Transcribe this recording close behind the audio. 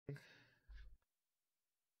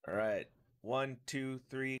All right. One, two,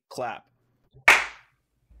 three, clap.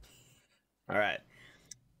 All right.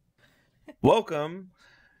 Welcome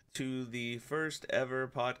to the first ever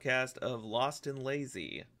podcast of Lost and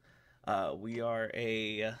Lazy. We are I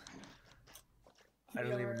We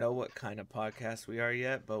don't even are know what kind of podcast we are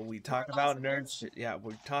yet, but we we're talk lost about in nerd nerds. shit. Yeah,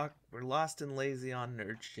 we're lost and lazy on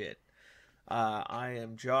nerd shit. I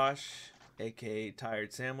am Josh, aka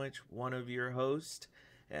Tired Sandwich, one of your hosts,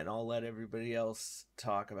 and I'll let everybody else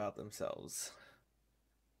talk about themselves.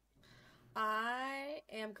 I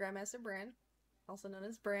am Grandmaster Bran, also known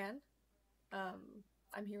as Bran. Um,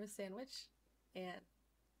 I'm here with Sandwich, and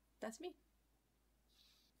that's me.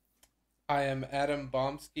 I am Adam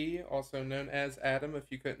Bomsky, also known as Adam, if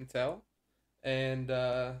you couldn't tell, and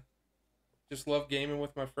just love gaming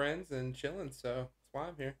with my friends and chilling. So that's why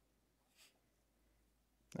I'm here.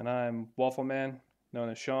 And I'm Waffle Man, known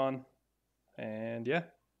as Sean. And yeah,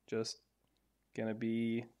 just gonna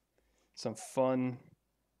be some fun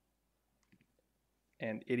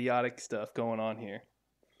and idiotic stuff going on here.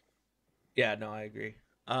 Yeah, no, I agree.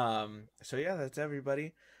 So yeah, that's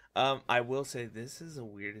everybody. I will say this is the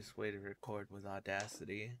weirdest way to record with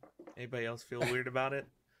Audacity. Anybody else feel weird about it?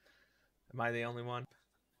 Am I the only one?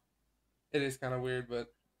 It is kind of weird, but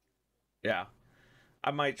Yeah. I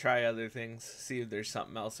might try other things, see if there's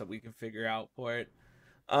something else that we can figure out for it.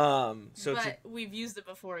 But we've used it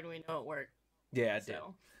before and we know it worked. Yeah, I did.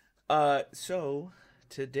 So So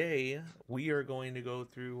today we are going to go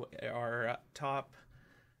through our top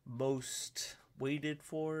most waited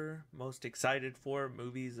for, most excited for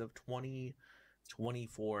movies of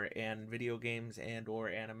 2024 and video games and or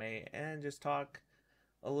anime, and just talk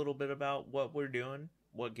a little bit about what we're doing,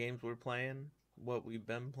 what games we're playing, what we've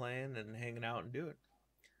been playing and hanging out and doing.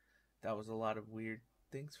 That was a lot of weird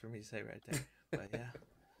things for me to say right there. But yeah.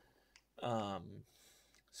 Um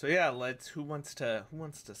so yeah, let's who wants to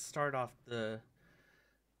start off the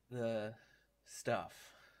stuff.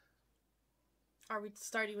 are we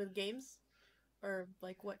starting with games? Or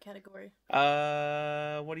like what category?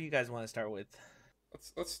 What do you guys want to start with?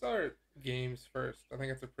 let's start games first. I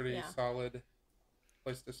think it's a pretty Yeah. solid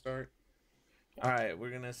place to start. All right, we're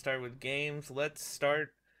gonna start with games. Let's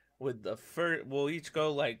start with the first. We'll each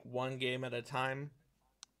go like one game at a time,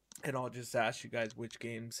 and I'll just ask you guys which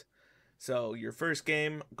games. So your first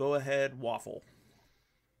game, go ahead, Waffle.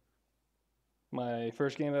 My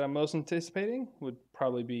first game that I'm most anticipating would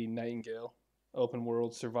probably be Nightingale, open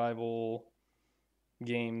world survival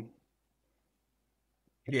game.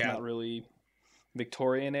 Yeah, Not really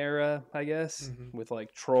Victorian era, I guess, Mm-hmm. with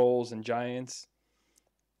like trolls and giants.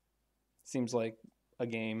 Seems like a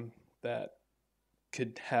game that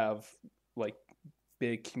could have like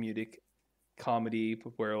big comedic comedy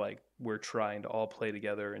where like we're trying to all play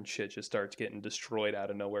together and shit just starts getting destroyed out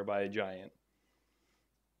of nowhere by a giant.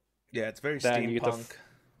 yeah, it's very That and you get to steampunk.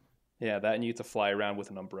 yeah, that and you get to fly around with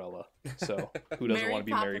an umbrella. So who doesn't Mary want to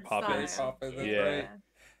be Mary Poppins Poppins? style. Poppins, that's Yeah. right.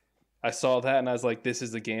 I saw that and I was like, this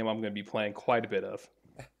is the game I'm going to be playing quite a bit of.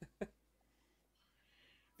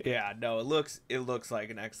 Yeah, no, it looks like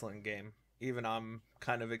an excellent game. Even I'm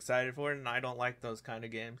kind of excited for it, and I don't like those kind of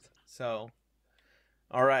games. So,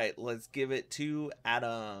 all right, let's give it to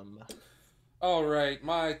Adam. All right,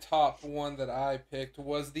 my top one that I picked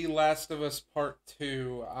was The Last of Us Part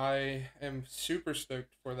 2. I am super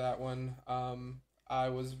stoked for that one. I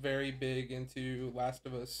was very big into Last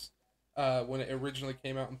of Us when it originally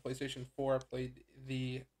came out on PlayStation 4. I played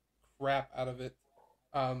the crap out of it.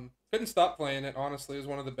 Couldn't stop playing it, honestly. It was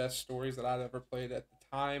one of the best stories that I'd ever played at the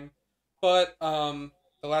time. But The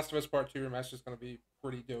Last of Us Part 2 remaster is going to be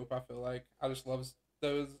pretty dope, I feel like. I just love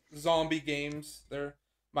those zombie games. They're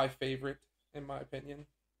my favorite in my opinion.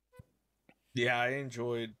 Yeah, I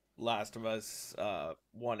enjoyed Last of Us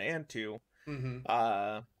 1 and 2. Mm-hmm.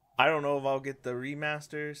 I don't know if I'll get the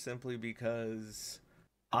remaster simply because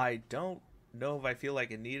I don't know if I feel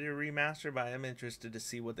like it needed a remaster, but I am interested to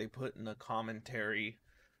see what they put in the commentary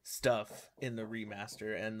stuff in the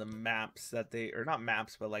remaster, and the maps that they, or not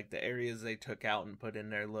maps, but like the areas they took out and put in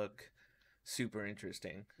there look super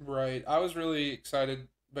interesting. Right. I was really excited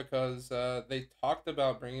because they talked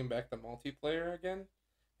about bringing back the multiplayer again,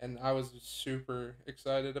 and I was super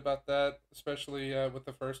excited about that. Especially with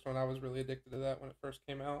the first one, I was really addicted to that when it first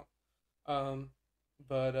came out. Um,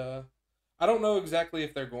 but I don't know exactly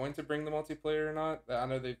if they're going to bring the multiplayer or not. I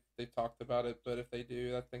know they talked about it, but if they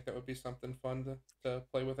do, I think that would be something fun to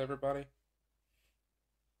play with everybody.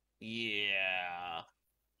 Yeah.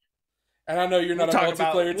 And I know you're not a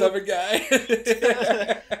multiplayer type of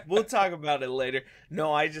guy. We'll talk about it later.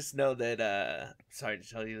 No, I just know that sorry to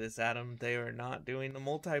tell you this, Adam, they are not doing the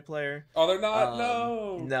multiplayer. Oh, they're not?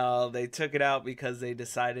 No. No, they took it out because they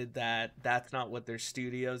decided that that's not what their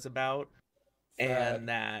studio's about. Sad. And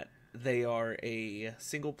that they are a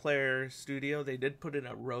single player studio. They did put in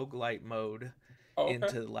a roguelite mode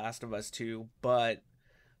into The Last of Us 2, but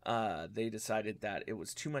they decided that it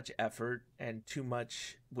was too much effort and too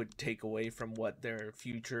much would take away from what their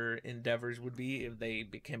future endeavors would be if they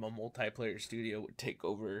became a multiplayer studio. It would take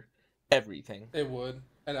over everything. It would,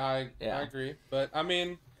 and I agree. But I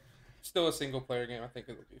mean, still a single player game. I think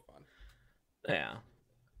it would be fun. Yeah.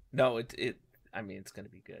 No, I mean, it's gonna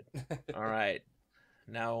be good. All right,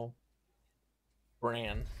 now,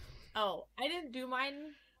 Bran. Oh, I didn't do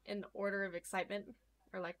mine in order of excitement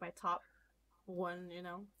or like my top one, you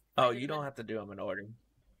know. Oh, you don't have to do them in order.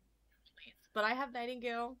 But I have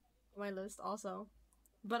Nightingale on my list also.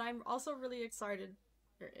 But I'm also really excited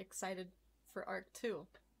for Arc 2.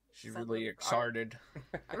 She's really excited.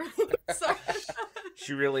 I'm really excited.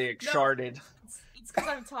 She really excited. No, it's because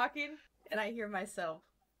I'm talking and I hear myself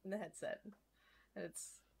in the headset. And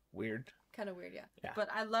it's weird. Kind of weird, yeah. But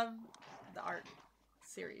I love the Arc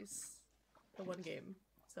series. The one game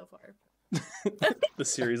so far. The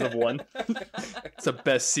series of one. It's the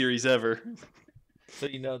best series ever. So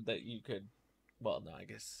you know that you could. Well, no, I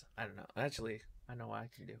guess I don't know. Actually, I know what I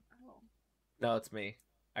can do. Oh. No, it's me.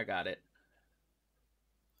 I got it.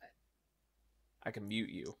 I can mute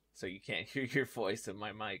you so you can't hear your voice in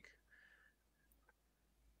my mic.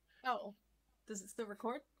 Oh, does it still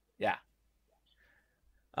record? Yeah.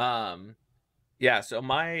 Yeah. So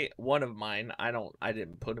one of mine, I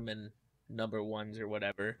didn't put them in number ones or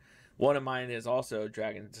whatever. One of mine is also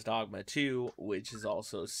Dragon's Dogma 2, which is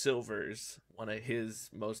also Silver's one of his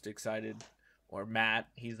most excited, or Matt.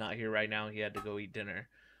 He's not here right now. He had to go eat dinner,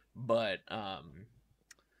 but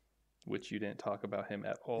which you didn't talk about him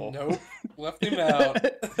at all. Nope, left him out.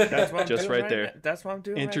 That's what I'm just doing right there. That's what I'm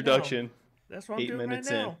doing. Introduction. Right now. That's what I'm 8 doing minutes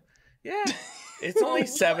right now. Yeah. It's only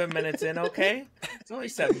 7 minutes in, okay? It's only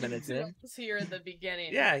 7 minutes in. It's here in the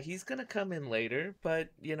beginning. Yeah, he's gonna come in later, but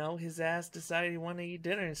you know, his ass decided he wanted to eat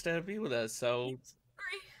dinner instead of be with us, so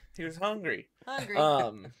he was hungry.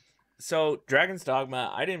 So Dragon's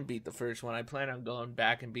Dogma, I didn't beat the first one. I plan on going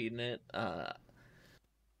back and beating it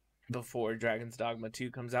before Dragon's Dogma 2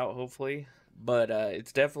 comes out, hopefully. But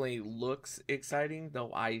it's definitely looks exciting,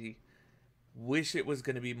 though I wish it was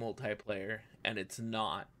gonna be multiplayer, and it's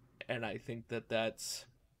not. And I think that's.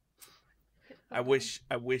 I wish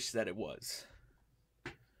that it was.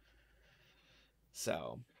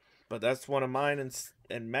 So, but that's one of mine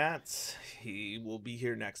and Matt's. He will be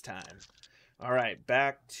here next time. All right,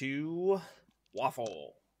 back to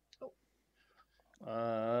Waffle.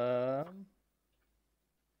 One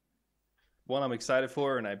I'm excited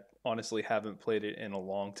for, and I honestly haven't played it in a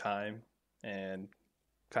long time, and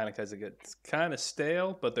kind of because it gets kind of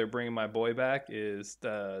stale, but they're bringing my boy back, is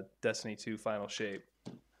the Destiny 2 Final Shape.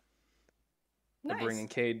 Nice. They're bringing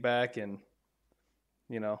Cade back, and,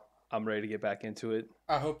 you know, I'm ready to get back into it.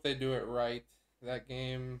 I hope they do it right. That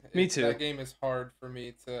game... Me too. That game is hard for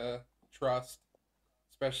me to trust,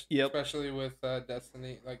 especially with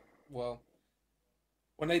Destiny. Like, well,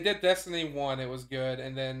 when they did Destiny 1, it was good,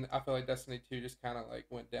 and then I feel like Destiny 2 just kind of, like,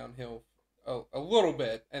 went downhill a little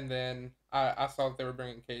bit, and then I saw that they were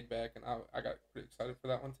bringing Cade back, and I got pretty excited for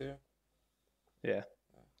that one too. Yeah,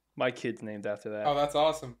 my kid's named after that. Oh, that's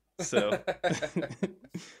awesome. So,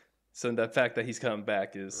 so the fact that he's coming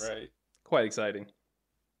back is quite exciting.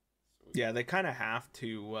 Yeah, they kind of have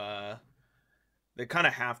to. They kind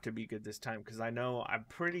of have to be good this time because I'm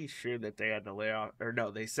pretty sure that they had to lay off, or no,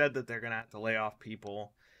 they said that they're gonna have to lay off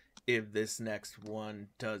people if this next one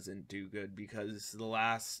doesn't do good, because the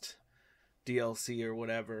last DLC or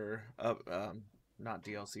whatever, not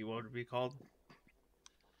DLC, what would it be called?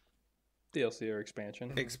 DLC or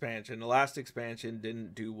expansion. Expansion. The last expansion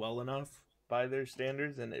didn't do well enough by their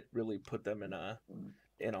standards, and it really put them in a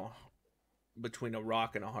between a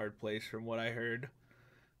rock and a hard place, from what I heard.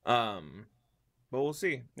 But we'll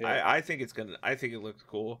see. Yeah. I think it looks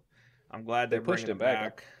cool. I'm glad they pushed it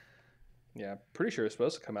back. Yeah, pretty sure it's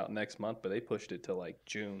supposed to come out next month, but they pushed it to like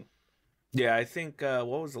June. Yeah, I think, what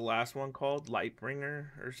was the last one called? Lightbringer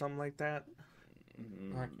or something like that? I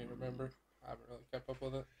can't remember. I haven't really kept up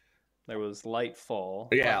with it. There was Lightfall.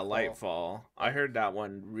 Yeah, Lightfall. I heard that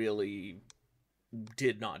one really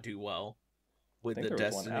did not do well with the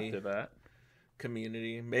Destiny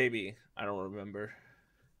community. Maybe. I don't remember.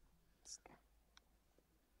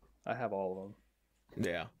 I have all of them.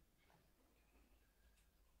 Yeah.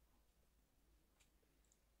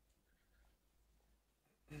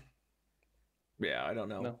 Yeah, I don't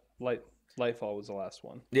know. No, Lightfall was the last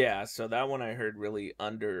one. Yeah, so that one I heard really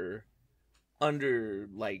under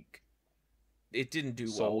like it didn't do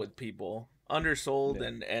well Sold. with people. Undersold,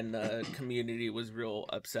 Yeah. and the community was real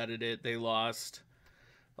upset at it. They lost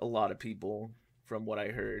a lot of people from what I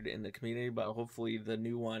heard in the community, but hopefully the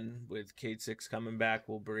new one with Cade 6 coming back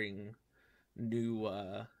will bring new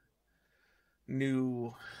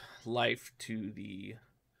life to the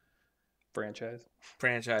Franchise.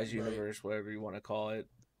 franchise Right. universe, whatever you want to call it.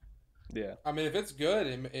 Yeah. I mean, if it's good,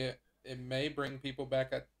 it may bring people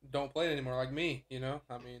back that don't play it anymore, like me. You know,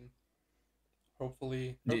 I mean,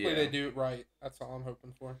 hopefully Yeah. they do it right. That's all I'm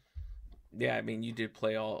hoping for. Yeah, I mean, you did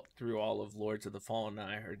play through all of Lords of the Fallen, and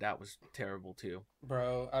I heard that was terrible too.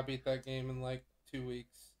 Bro, I beat that game in like 2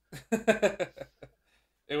 weeks.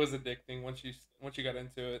 It was addicting once you got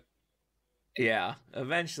into it. Yeah,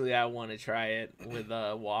 eventually I want to try it with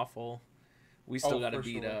Waffle. We still got to for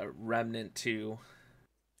beat sure. Remnant 2.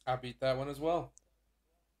 I beat that one as well.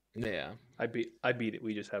 Yeah, I beat it.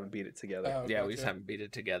 We just haven't beat it together. Oh, yeah, we just gotcha. haven't beat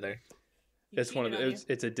it together. It's one of the,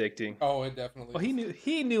 it's addicting. Oh, it definitely. Well, is.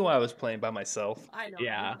 he knew I was playing by myself. I know.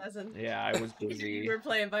 Yeah, He doesn't. yeah, I was busy. You were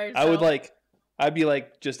playing by yourself. I would I'd be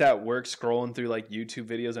like just at work scrolling through like YouTube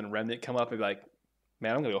videos and Remnant come up and be like,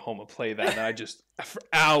 man, I'm gonna go home and play that. And I just for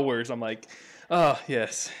hours I'm like, oh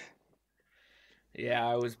yes. Yeah,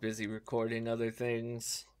 I was busy recording other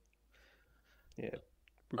things. Yeah.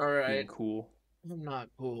 All right. Being cool. I'm not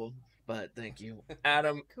cool, but thank you,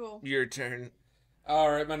 Adam. Cool. Your turn.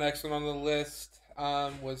 All right, my next one on the list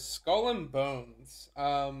was Skull and Bones.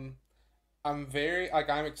 I'm I'm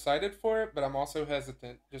excited for it, but I'm also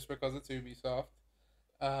hesitant just because it's Ubisoft.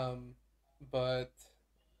 But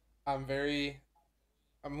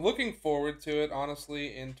I'm looking forward to it,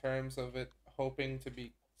 honestly, in terms of it hoping to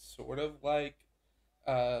be sort of like,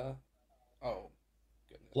 oh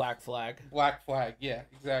goodness, Black Flag. Black Flag, yeah,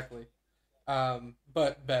 exactly.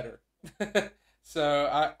 But better. So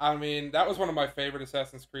I mean that was one of my favorite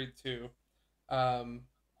Assassin's Creed too. I'm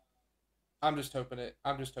just hoping it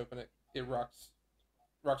rocks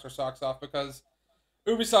our socks off because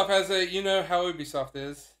Ubisoft has you know how Ubisoft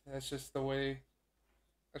is. That's just the way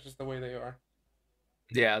they are.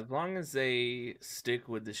 Yeah, as long as they stick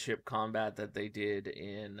with the ship combat that they did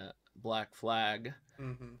in Black Flag,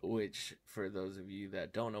 which, for those of you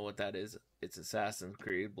that don't know what that is, it's Assassin's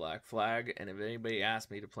Creed Black Flag. And if anybody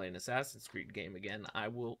asks me to play an Assassin's Creed game again, I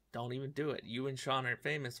will. Don't even do it. You and Sean are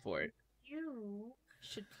famous for it. You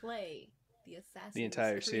should play the Assassin's The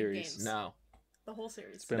entire Creed series. games. No, The whole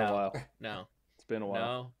series. It's been No. a while. no, It's been a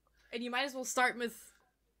while. no. And you might as well start with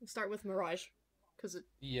Mirage, because it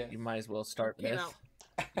Yeah. You might as well start came Myth. out.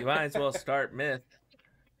 You might as well start Myth.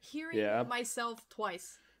 Hearing Yeah. myself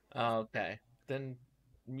twice. Okay, then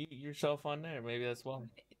mute yourself on there. Maybe that's one.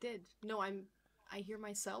 It did. No, I hear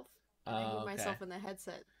myself. I Oh, hear okay. myself in the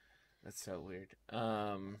headset. That's so weird.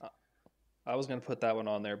 I was gonna put that one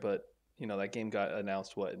on there, but you know that game got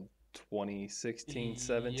announced in 2016,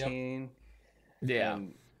 17. Yeah.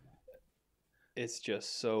 And it's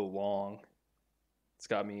just so long. It's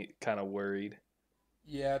got me kind of worried.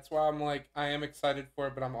 Yeah, that's why I'm like I am excited for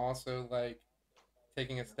it, but I'm also like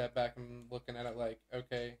taking a step back and looking at it like,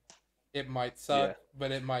 okay, it might suck, Yeah.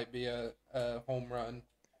 but it might be a home run.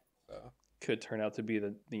 So Could turn out to be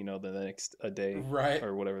the next a day right.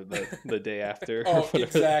 or whatever the day after. or Oh, whatever.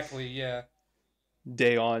 exactly. Yeah.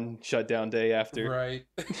 Day on, shutdown day after. Right.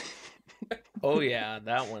 Oh yeah,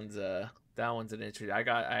 that one's an interesting. I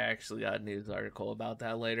actually got a news article about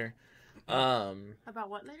that later. About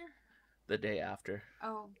what later? The day after.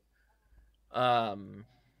 Oh. All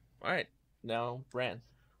right. Now, Bran.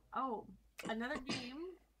 Oh. Another game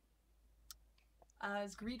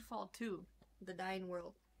is Greedfall 2, The Dying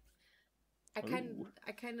World. I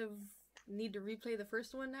kind of need to replay the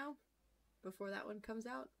first one now before that one comes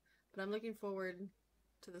out, but I'm looking forward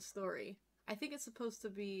to the story. I think it's supposed to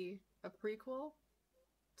be a prequel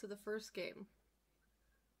to the first game,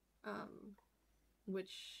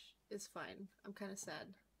 which is fine. I'm kind of sad.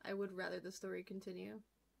 I would rather the story continue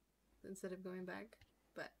instead of going back,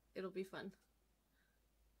 but it'll be fun.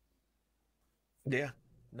 Yeah.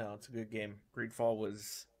 No, it's a good game. Greedfall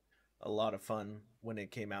was a lot of fun when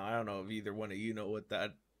it came out. I don't know if either one of you know what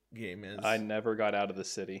that game is. I never got out of the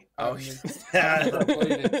city. Oh, I've never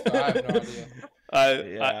played it, so I have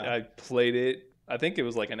no idea. I played it. I think it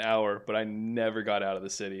was like an hour, but I never got out of the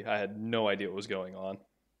city. I had no idea what was going on.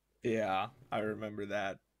 Yeah, I remember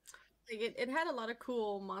that. Like it had a lot of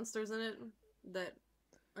cool monsters in it that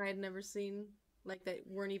I had never seen, like that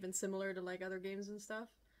weren't even similar to like other games and stuff.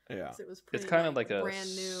 Yeah. So it was pretty, It's kind of like a brand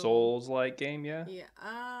new Souls-like game, yeah? Yeah,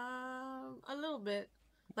 a little bit.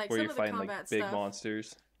 Like where some you're of the fighting like combat big stuff.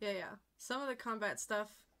 monsters. Yeah, yeah. Some of the combat stuff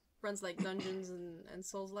runs like dungeons and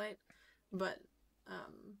Souls-like, but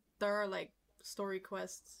there are like story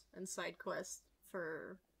quests and side quests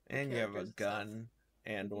for the And you have a characters and gun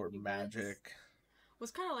and stuff. or Guns. magic.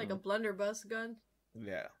 Was kind of like a blunderbuss gun.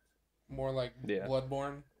 Yeah. More like Yeah.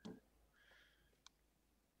 Bloodborne.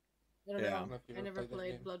 I don't Yeah. know. I never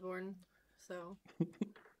played Bloodborne, so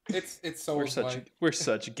It's Souls like. We're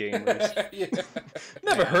such gamers. Yeah.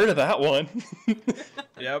 Never heard of that one.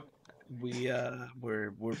 Yep. We're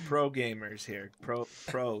pro gamers here.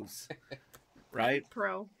 Pros. Right?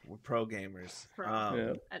 pro We're pro gamers.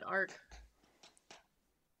 Yeah. at art.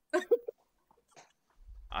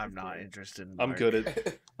 I'm not interested in I'm art. good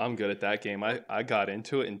at that game. I got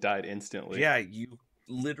into it and died instantly. Yeah, you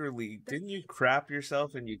literally didn't you crap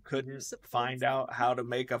yourself and you couldn't find out how to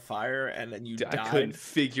make a fire and then you I died? couldn't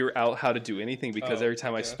figure out how to do anything because every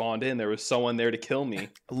time I spawned in, there was someone there to kill me.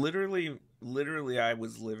 Literally, I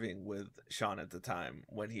was living with Sean at the time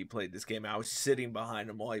when he played this game. I was sitting behind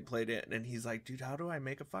him while he played it, and he's like, "Dude, how do I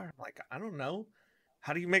make a fire?" I'm like, "I don't know.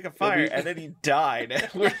 How do you make a fire?" And then he died. And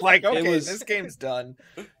we're like, "Okay, this game's done."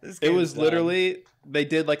 It was literally they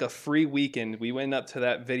did like a free weekend. We went up to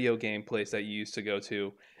that video game place that you used to go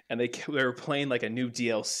to, and they were playing like a new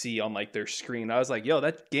DLC on like their screen. I was like, "Yo,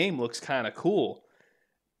 that game looks kind of cool."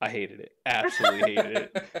 I hated it. Absolutely hated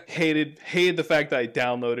it. Hated the fact that I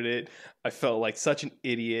downloaded it. I felt like such an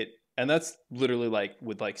idiot. And that's literally like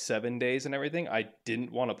with like 7 days and everything. I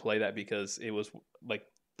didn't want to play that because it was like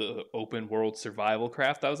the open world survival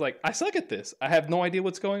craft. I was like, I suck at this. I have no idea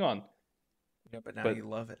what's going on. Yeah, but now you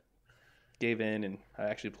love it. Gave in, and I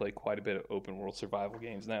actually play quite a bit of open world survival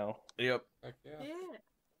games now. Yep. Heck yeah. Yeah.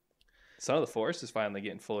 Son of the Forest is finally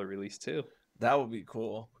getting fully released too. That would be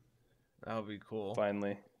cool. That would be cool.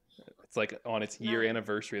 Finally. It's like on its year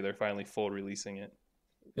anniversary, they're finally full releasing it.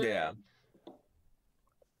 Yeah.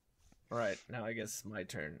 Right, now I guess it's my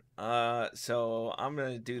turn. So I'm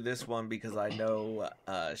gonna do this one because I know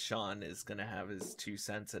Sean is gonna have his 2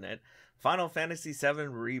 cents in it. Final Fantasy VII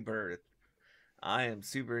Rebirth. I am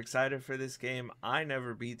super excited for this game. I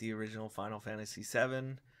never beat the original Final Fantasy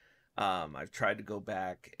VII. I've tried to go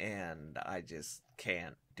back and I just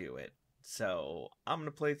can't do it. So I'm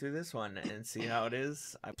gonna play through this one and see how it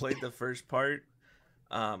is. I played the first part.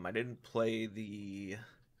 I didn't play the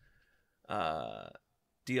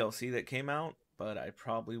DLC that came out, but I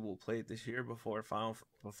probably will play it this year before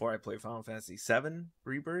I play Final Fantasy VII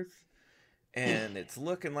Rebirth. And it's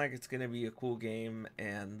looking like it's gonna be a cool game,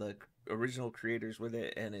 and the original creators with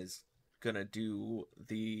it, and is gonna do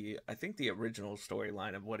the original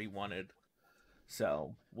storyline of what he wanted.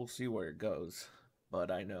 So we'll see where it goes,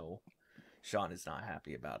 but I know Sean is not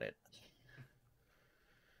happy about it.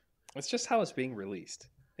 It's just how it's being released.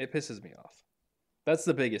 It pisses me off. That's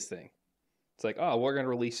the biggest thing. It's like, oh, we're going to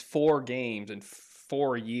release 4 games in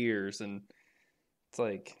 4 years. And it's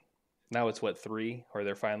like, now it's what, 3? Or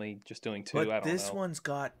they're finally just doing 2? But I don't know. this one's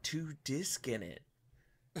got 2 discs in it.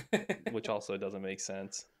 Which also doesn't make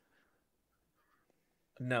sense.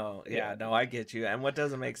 No, no, I get you. And what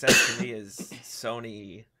doesn't make sense to me is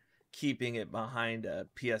Sony keeping it behind a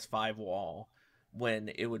PS5 wall when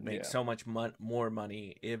it would make so much more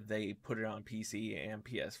money if they put it on PC and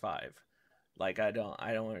PS5. Like, I don't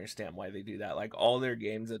understand why they do that. Like, all their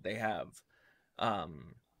games that they have,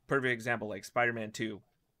 perfect example, like Spider-Man 2.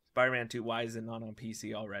 Spider-Man 2, why is it not on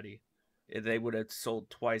PC already? They would have sold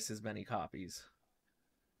twice as many copies.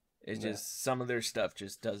 It's just, some of their stuff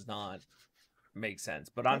just does not make sense.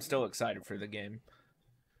 But I'm still excited for the game.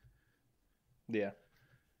 Yeah.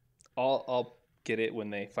 I'll get it when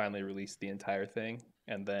they finally release the entire thing,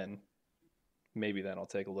 and then maybe then I'll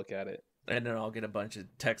take a look at it. And then I'll get a bunch of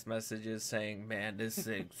text messages saying, "Man, this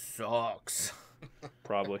thing sucks."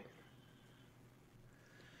 Probably.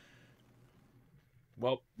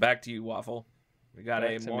 Well, back to you, Waffle. We got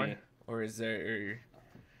Back any to more? me. Or is there...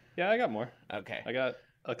 Yeah, I got more. Okay. I got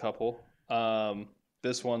a couple.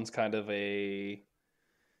 This one's kind of a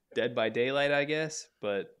Dead by Daylight, I guess,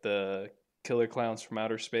 but the Killer Clowns from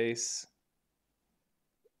Outer Space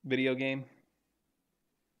video game.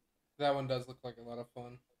 That one does look like a lot of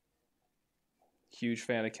fun. Huge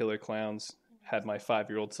fan of Killer Clowns. Had my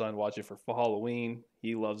 5-year-old son watch it for Halloween.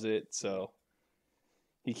 He loves it, so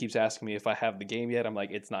he keeps asking me if I have the game yet. I'm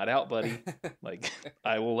like, it's not out, buddy. Like,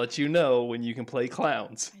 I will let you know when you can play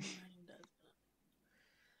clowns.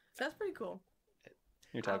 That's pretty cool.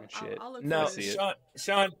 You're talking shit. I'll look No, for it.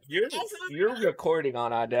 Sean, you're recording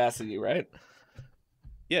on Audacity, right?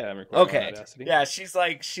 Yeah, I'm recording Okay. on Audacity. Yeah, she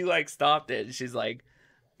stopped it. She's like,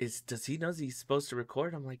 does he know he's supposed to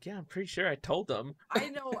record? I'm like, yeah, I'm pretty sure I told him. I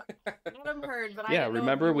know Adam heard, but I Yeah, didn't know if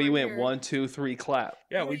remember you we were went here. 1, 2, 3, clap.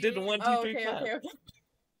 Yeah, we did the 1, 2, 3 okay, clap. okay.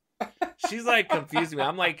 She's like confusing me.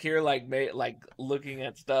 I'm like here like looking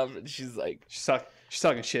at stuff, and she's like, She's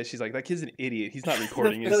talking shit. She's like, that kid's an idiot. He's not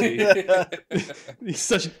recording, is he? He's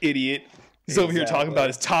such an idiot. He's over here talking about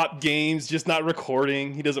his top games, just not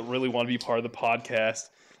recording. He doesn't really want to be part of the podcast.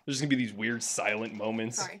 There's just gonna be these weird silent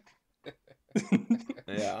moments. Sorry.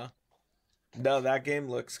 yeah. No, that game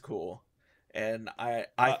looks cool, and I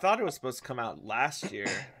thought it was supposed to come out last year,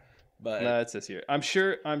 but No, it's this year. I'm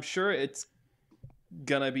sure it's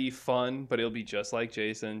gonna be fun, but it'll be just like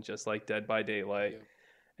Jason, just like Dead by Daylight. Yep.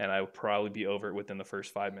 And I will probably be over it within the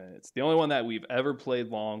first 5 minutes. The only one that we've ever played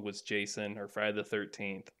long was Jason or Friday the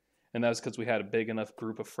 13th. And that was because we had a big enough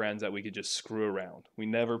group of friends that we could just screw around. We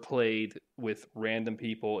never played with random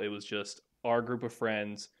people. It was just our group of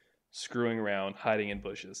friends screwing around, hiding in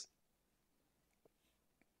bushes.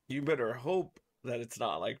 you better hope that it's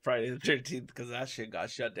not like Friday the 13th because that shit got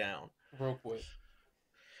shut down. Real quick.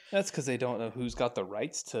 That's because they don't know who's got the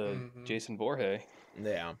rights to Jason Voorhees.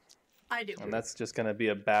 Yeah. I do. And that's just going to be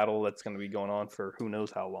a battle that's going to be going on for who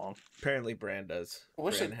knows how long. Apparently, Brand does. I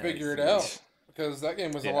wish Brand they'd has figure it these- out because that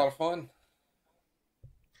game was a lot of fun.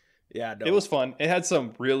 Yeah, no. It was fun. It had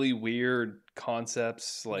some really weird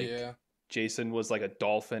concepts. Like Yeah. Jason was like a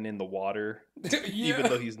dolphin in the water, Yeah. even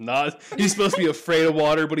though he's not. He's supposed to be afraid of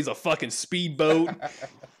water, but he's a fucking speedboat.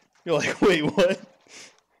 You're like, wait, what?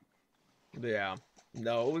 Yeah.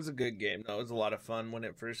 No, it was a good game. No, it was a lot of fun when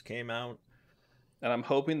it first came out. And I'm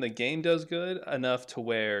hoping the game does good enough to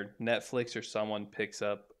where Netflix or someone picks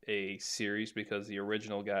up a series, because the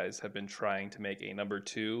original guys have been trying to make a number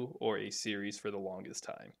 2 or a series for the longest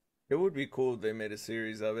time. It would be cool if they made a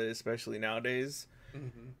series of it, especially nowadays.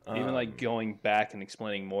 Even like going back and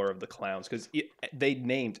explaining more of the clowns, because they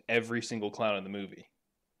named every single clown in the movie.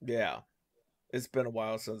 Yeah. It's been a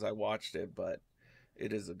while since I watched it, but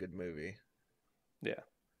it is a good movie. Yeah.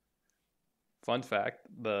 Fun fact,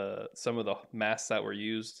 some of the masks that were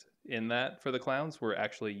used in that for the clowns were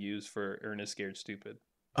actually used for Ernest Scared Stupid.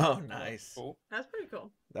 Oh, nice. Cool. That's pretty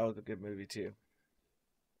cool. That was a good movie, too.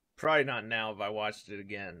 Probably not now if I watched it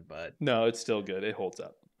again, but... No, it's still good. It holds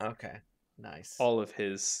up. Okay. Nice. All of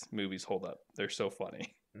his movies hold up. They're so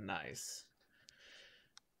funny. Nice.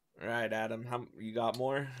 All right, Adam, you got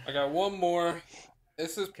more? I got one more.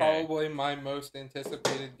 This is probably my most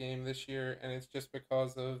anticipated game this year, and it's just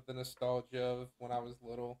because of the nostalgia of when I was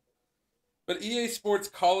little. But EA Sports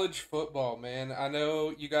College Football, man. I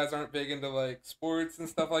know you guys aren't big into like sports and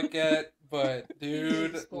stuff like that, but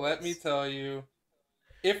dude, let me tell you,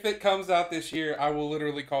 if it comes out this year, I will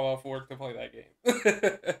literally call off work to play that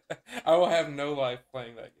game. I will have no life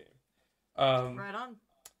playing that game. Right on.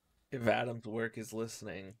 If Adam's work is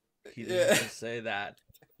listening, he didn't just say that.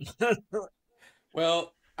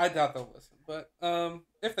 Well, I doubt they'll listen, but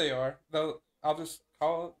if they are, I'll just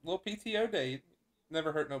call it a little PTO day.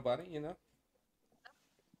 Never hurt nobody, you know?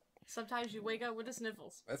 Sometimes you wake up with the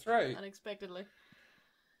sniffles. That's right. Unexpectedly.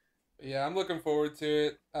 But yeah, I'm looking forward to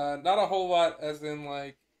it. Not a whole lot, as in,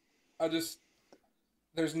 like,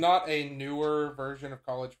 there's not a newer version of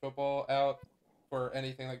college football out for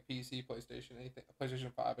anything like PC, PlayStation,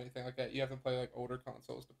 PlayStation 5, anything like that. You have to play, like, older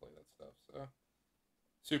consoles to play that stuff, so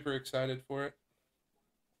super excited for it.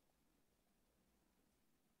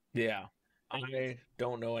 Yeah. I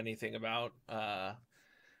don't know anything about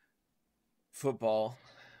football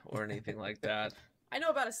or anything like that. I know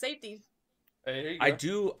about a safety. Hey, there you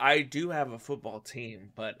go. I do have a football team,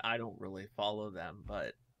 but I don't really follow them,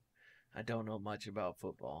 but I don't know much about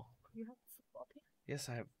football. You have a football team? Yes,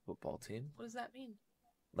 I have a football team. What does that mean?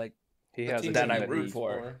 Like He The has team a that team I that root he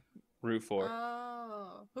for. root for.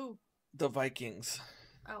 Oh. Who? the Vikings.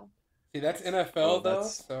 Oh. See, that's NFL Oh, though,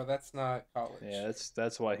 that's- so that's not college. Yeah,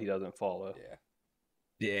 that's why he doesn't follow. Yeah.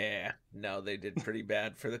 Yeah, no, they did pretty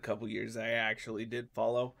bad for the couple years I actually did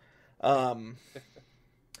follow. All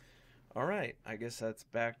right, I guess that's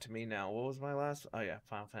back to me now. What was my last? Oh yeah,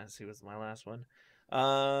 Final Fantasy was my last one.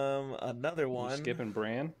 Another You one. skipping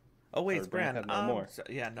Bran? Oh wait, or it's Bran Bran. had no more?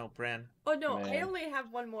 Yeah, no, Bran. Oh no, I Man. only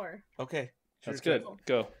have one more. Okay, That's sure, good. sure.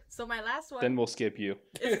 Go. So my last one Then we'll skip you.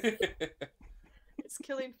 is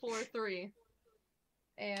Killing Floor 3.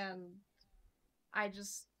 And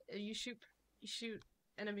you shoot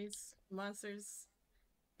enemies, monsters,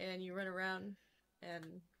 and you run around and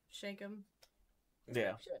shank them.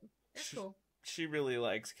 Yeah, It's cool. she really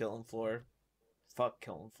likes Killing Floor. Fuck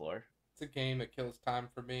Killing Floor. It's a game that kills time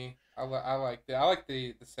for me. I like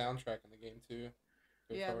the soundtrack in the game too.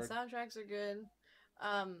 Goes Yeah, hard. the soundtracks are good.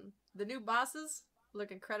 The new bosses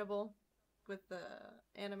look incredible. with the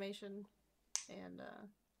animation, and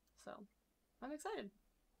so I'm excited.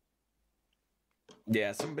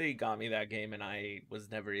 Yeah, somebody got me that game and I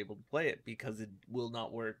was never able to play it because it will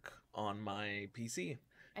not work on my PC.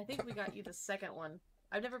 I think we got you the second one.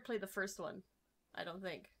 I've never played the first one. I don't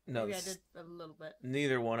think. No, Maybe I did a little bit.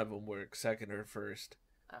 Neither one of them worked, second or first.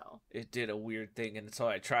 Oh. It did a weird thing, and so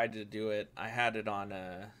I tried to do it. I had it on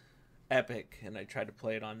Epic, and I tried to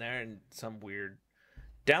play it on there, and some weird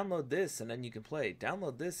download this and then you can play.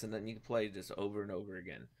 Download this and then you can play just over and over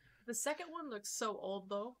again. The second one looks so old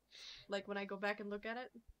though. Like when I go back and look at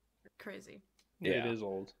it, crazy. Yeah, Yeah. it is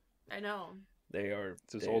old. I know. They are.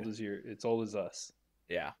 It's as old as it's old as us.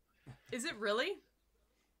 Yeah, Is it really?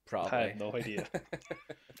 probably. I have no idea.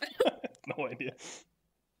 No idea.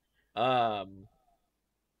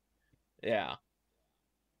 Yeah.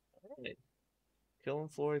 Alright. Killing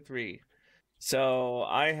Floor 3. So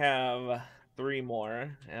I have 3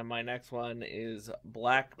 more, and my next one is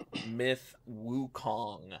Black Myth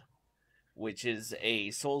Wukong, which is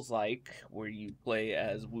a Souls-like where you play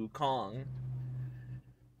as Wukong.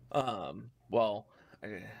 Well,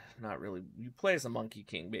 not really. You play as a Monkey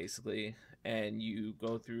King basically, and you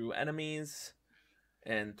go through enemies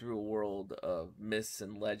and through a world of myths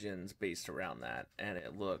and legends based around that, and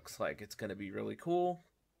it looks like it's going to be really cool.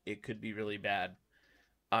 It could be really bad.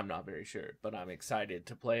 I'm not very sure, but I'm excited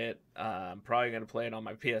to play it. I'm probably going to play it on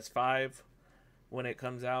my PS5 when it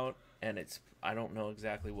comes out, and I don't know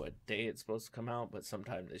exactly what day it's supposed to come out, but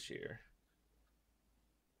sometime this year.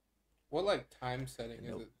 What like time setting is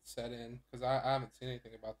Nope. it set in? Because I haven't seen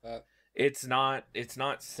anything about that. It's not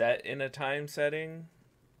set in a time setting.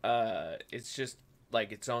 It's just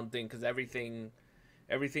like its own thing because everything's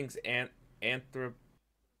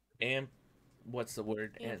what's the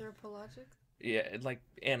word? Anthropologic? Yeah, like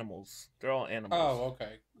animals. They're all animals. Oh,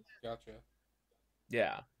 okay, gotcha.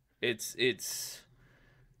 Yeah. It's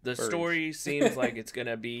the Birds. story seems like it's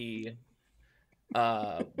gonna be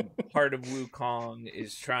part of Wukong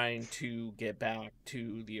is trying to get back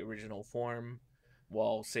to the original form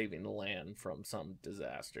while saving the land from some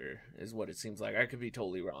disaster is what it seems like. I could be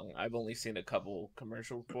totally wrong. I've only seen a couple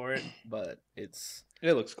commercials for it, but It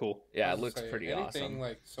looks cool. yeah, I it was looks gonna say, pretty anything awesome.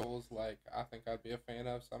 like Souls, like I think I'd be a fan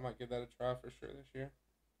of, so I might give that a try for sure this year.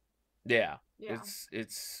 Yeah. Yeah.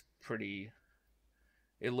 It's pretty.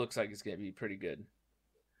 It looks like it's gonna be pretty good.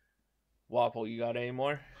 Wapple, you got any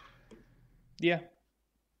more? Yeah.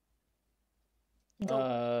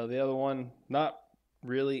 Go. The other one, not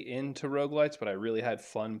really into roguelites, but I really had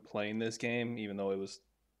fun playing this game, even though it was,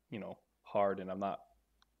 hard and I'm not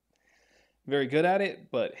very good at it,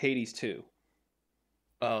 but Hades 2.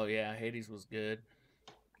 Oh yeah, Hades was good.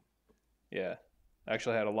 Yeah. I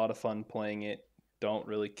actually had a lot of fun playing it. Don't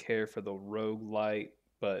really care for the roguelite,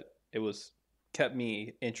 but it kept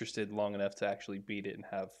me interested long enough to actually beat it and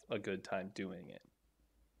have a good time doing it.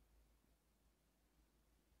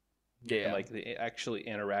 Yeah. And like actually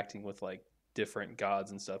interacting with like different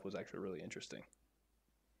gods and stuff was actually really interesting.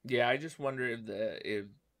 Yeah, I just wonder if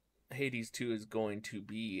Hades 2 is going to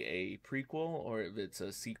be a prequel or if it's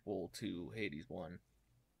a sequel to Hades 1.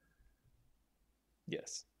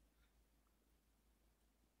 Yes.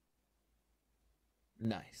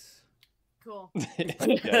 Cool. Nice. Yeah, I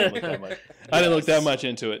didn't look that much. I didn't look that much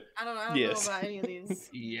into it. I don't know Yes. about any of these.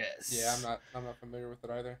 Yes. Yeah, I'm not familiar with it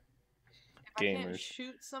either. If I can't Gamers.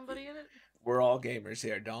 shoot somebody in it, We're all gamers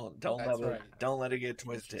here. Don't That's let it right. don't let it get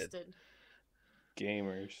twisted. interested.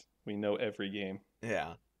 Gamers. We know every game.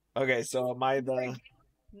 Yeah. Okay, so am I the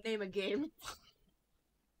Name a game.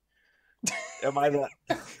 am I the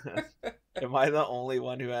am I the only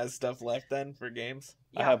one who has stuff left then for games?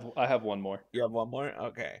 Yeah. I have one more. You have one more?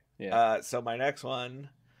 Okay. Yeah. So my next one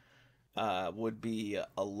would be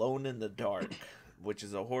Alone in the Dark, which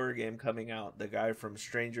is a horror game coming out. The guy from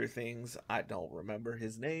Stranger Things, I don't remember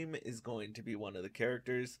his name, is going to be one of the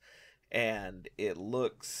characters, and it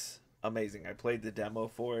looks amazing. I played the demo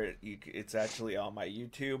for it. It's actually on my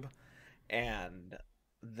YouTube, and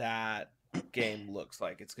that game looks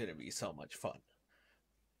like it's going to be so much fun.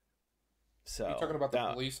 So You're talking about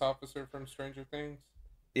the police officer from Stranger Things?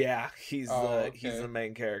 yeah, he's okay. the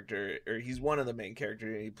main character, or he's one of the main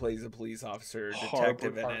characters, and he plays a police officer,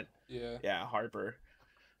 detective in it. Yeah, Yeah, Harper.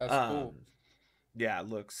 that's cool. Yeah, it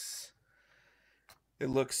looks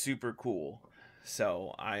super cool.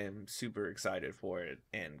 So I am super excited for it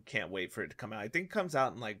and can't wait for it to come out. I think it comes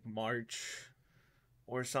out in like March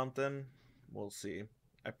or something. We'll see.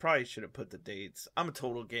 I probably should have put the dates. I'm a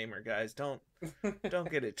total gamer, guys. Don't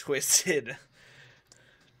get it twisted.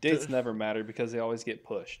 Dates never matter because they always get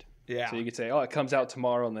pushed. Yeah. So you could say, oh, it comes out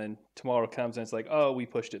tomorrow, and then tomorrow comes and it's like, oh, we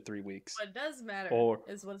pushed it 3 weeks. What does matter Or-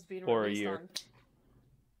 is what's being or a released year. on.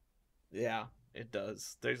 Yeah, it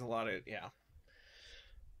does. There's a lot of yeah.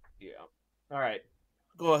 All right.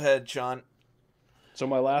 Go ahead, Sean. So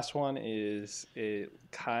my last one is, it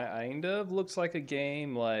kind of looks like a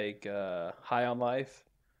game like High on Life.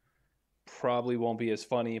 Probably won't be as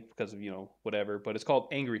funny because of, whatever, but it's called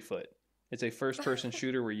Angry Foot. It's a first-person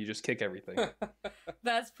shooter where you just kick everything.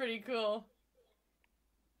 That's pretty cool.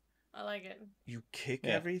 I like it. You kick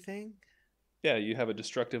Yeah. everything? Yeah, you have a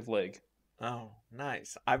destructive leg. Oh,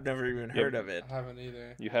 nice. I've never even Yep. heard of it. I haven't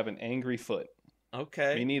either. You have an angry foot.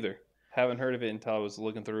 Okay. Me neither. Haven't heard of it until I was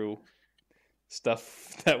looking through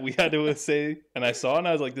stuff that we had to say, and I saw it, and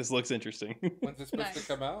I was like, this looks interesting. When's it supposed Nice.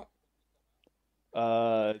 to come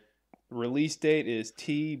out? Release date is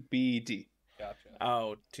TBD. Gotcha.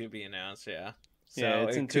 Oh, to be announced, yeah. So Yeah,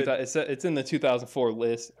 it's it's in the 2004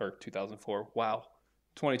 list, or 2004. Wow,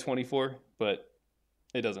 2024, but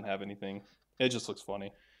it doesn't have anything. It just looks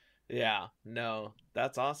funny. Yeah, no,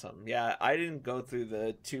 that's awesome. Yeah, I didn't go through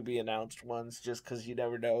the to be announced ones just because you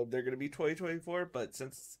never know if they're going to be 2024. But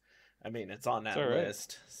since, I mean, it's on that It's all right.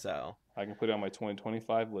 list, so I can put it on my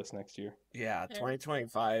 2025 list next year. yeah, Yeah.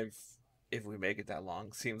 2025. If we make it that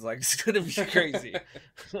long, seems like it's going to be crazy.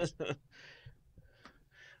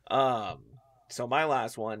 So my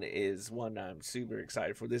last one is one I'm super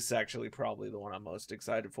excited for. This is actually probably the one I'm most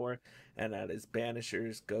excited for, and that is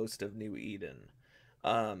Banisher's Ghost of New Eden.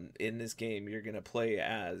 In this game, you're gonna play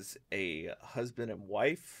as a husband and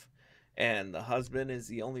wife, and the husband is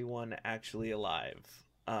the only one actually alive.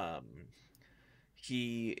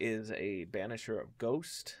 He is a banisher of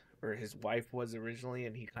ghost, or his wife was originally,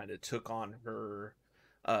 and he kind of took on her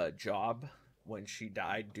job when she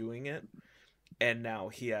died doing it. And now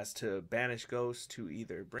he has to banish ghosts to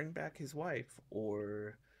either bring back his wife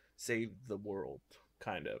or save the world,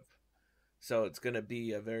 kind of. So it's going to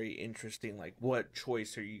be a very interesting, like, what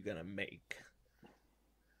choice are you going to make?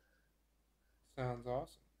 Sounds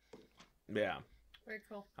awesome. Yeah. Very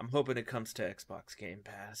cool. I'm hoping it comes to Xbox Game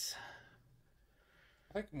Pass.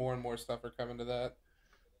 I think more and more stuff are coming to that.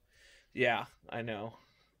 Yeah, I know.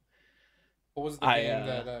 What was the game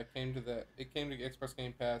that came to that? It came to Xbox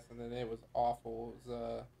Game Pass, and then it was awful. It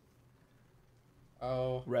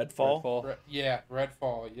was Redfall?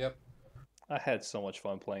 Redfall. Yep. I had so much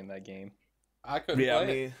fun playing that game. I couldn't Yeah,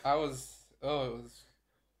 play it. I was. Oh,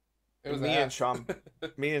 it was. Me and Sean.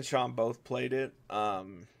 Me and Sean both played it. I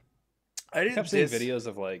didn't kept seeing videos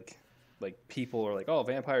of like people are like, oh,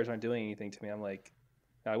 vampires aren't doing anything to me. I'm like,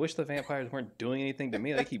 I wish the vampires weren't doing anything to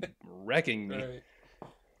me. They keep wrecking me. Right.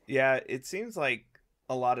 Yeah, it seems like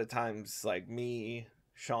a lot of times, like me,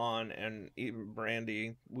 Sean, and even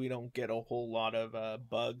Brandy, we don't get a whole lot of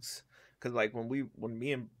bugs. Because like when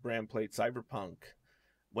me and Brand played Cyberpunk,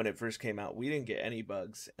 when it first came out, we didn't get any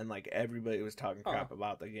bugs, and like everybody was talking crap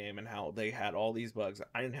about the game and how they had all these bugs.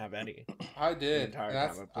 I didn't have any. I did. The entire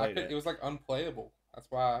And time I played it. It was like unplayable. That's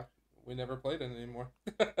why we never played it anymore.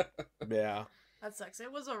 Yeah. That sucks.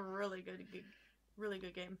 It was a really good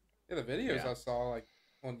game. Yeah, the videos Yeah. I saw like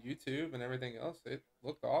on YouTube and everything else, it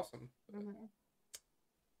looked awesome. Mm-hmm.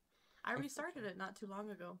 I restarted it not too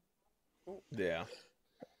long ago, Yeah.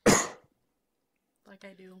 like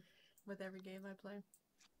I do with every game I play.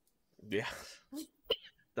 Yeah.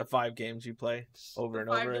 The 5 games you play over and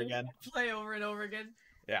over again. Play over and over again.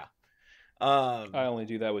 Yeah. I only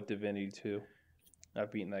do that with Divinity 2.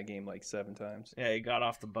 I've beaten that game like 7 times. Yeah, he got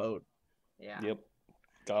off the boat. Yeah. Yep.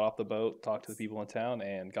 Got off the boat, talked to the people in town,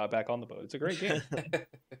 and got back on the boat. It's a great game. There's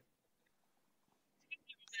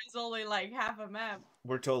only like half a map.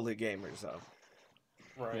 We're totally gamers though.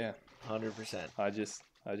 Right. Yeah. 100%. I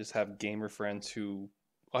just have gamer friends who,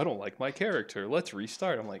 I don't like my character. Let's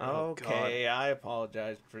restart. I'm like, oh Okay, I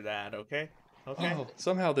apologize for that, okay? god. Okay. Oh,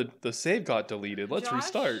 somehow the save got deleted. Let's Josh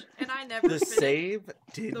restart. And I never The finished save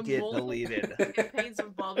did the get multiple deleted. campaigns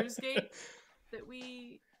of Baldur's Gate that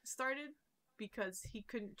we started because he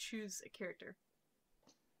couldn't choose a character.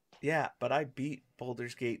 Yeah, but I beat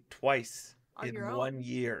Baldur's Gate twice On in your own. 1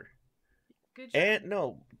 year. Good job. And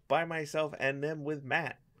no, by myself and then with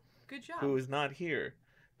Matt, Good job. who is not here,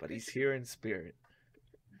 but he's here in spirit.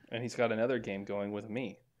 And he's got another game going with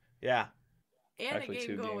me. Yeah. And actually a game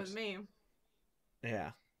 2 going games. with me.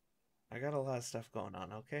 Yeah. I got a lot of stuff going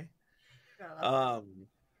on, okay? Got a lot.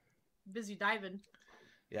 Busy diving.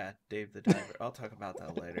 Yeah, Dave the Diver. I'll talk about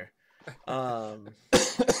that later.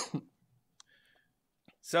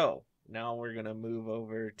 So, now we're going to move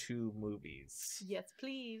over to movies. Yes,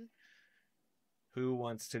 please. Who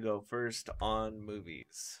wants to go first on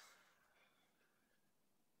movies?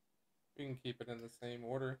 We can keep it in the same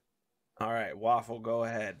order. All right, Waffle, go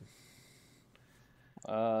ahead.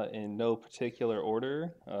 In no particular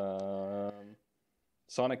order.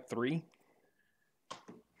 Sonic 3.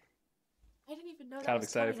 I didn't even know that Kind of was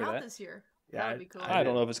excited coming for out that. this year. Yeah, That would be cool. I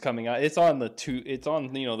don't know if it's coming out. It's on the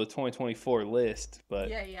 2024 list, but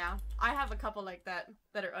Yeah. I have a couple like that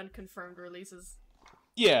are unconfirmed releases.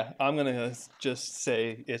 yeah, I'm gonna just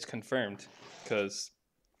say it's confirmed because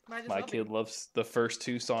Might as my well kid be. loves the first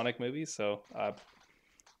 2 Sonic movies, so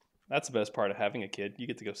that's the best part of having a kid. You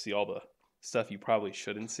get to go see all the stuff you probably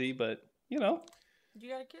shouldn't see, but You got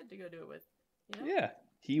a kid to go do it with. You know? yeah,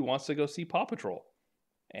 he wants to go see Paw Patrol,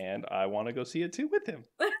 and I want to go see it too with him.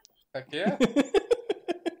 Heck yeah.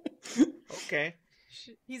 Okay.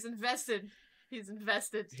 He's invested. He's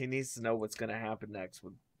invested. He needs to know what's going to happen next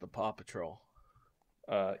with the Paw Patrol.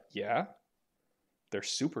 Yeah, they're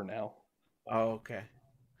super now. Oh, okay.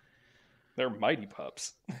 They're mighty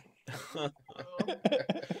pups.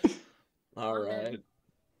 All right.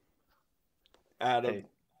 Adam, Hey,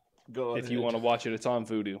 go ahead. if you want to watch it, it's on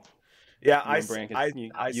Vudu. Yeah,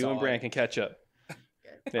 You and Bran can catch up.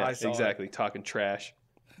 Yeah, I saw exactly. Talking trash.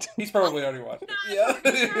 He's probably already watched it.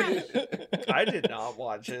 Yeah. I did not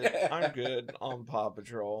watch it. I'm good on Paw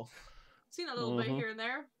Patrol. Seen a little bit here and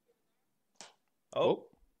there. Oh,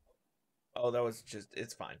 that was just.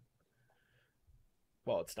 It's fine.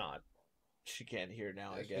 Well, it's not. She can't hear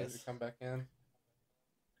now. I She needs guess. to come back in.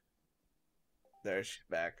 There, she's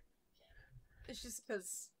back. It's just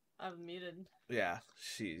because I'm muted. Yeah,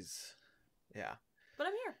 she's. Yeah. But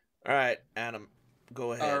I'm here. All right, Adam,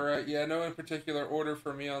 go ahead. All right. Yeah, no in particular order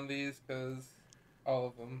for me on these because all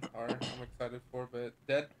of them are I'm excited for. But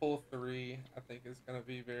Deadpool 3, I think, is going to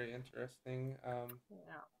be very interesting.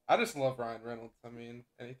 Yeah. I just love Ryan Reynolds. I mean,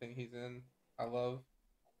 anything he's in, I love.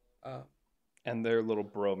 And their little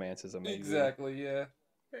bromance is amazing. Exactly. Yeah.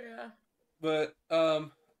 Yeah. But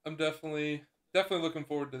I'm definitely looking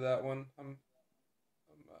forward to that one.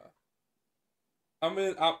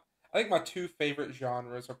 I think my two favorite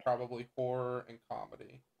genres are probably horror and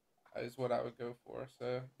comedy, is what I would go for.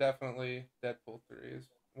 So definitely Deadpool 3 is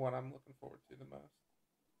one I'm looking forward to the most.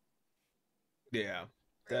 Yeah.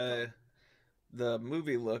 The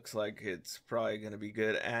movie looks like it's probably going to be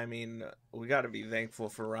good. I mean, we got to be thankful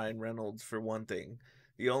for Ryan Reynolds for one thing.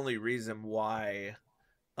 The only reason why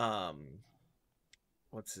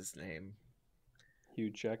what's his name?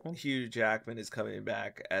 Hugh Jackman? Hugh Jackman is coming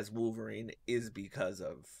back as Wolverine is because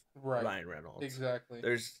of Ryan Reynolds. Exactly.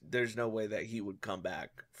 There's no way that he would come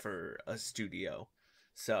back for a studio.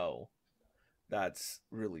 So that's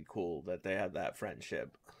really cool that they have that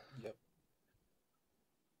friendship. Yep.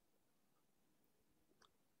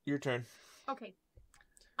 Your turn. Okay.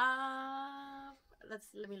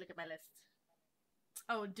 Let me look at my list.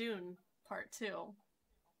 Oh, Dune Part 2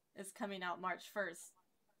 is coming out March 1st.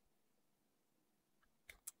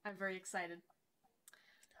 I'm very excited.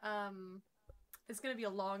 It's gonna be a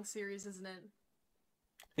long series, isn't it?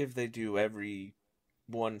 If they do every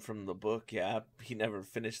one from the book, yeah. He never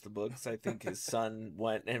finished the books. I think his son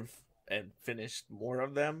went and finished more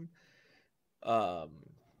of them.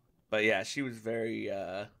 But yeah, she was very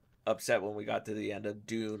upset when we got to the end of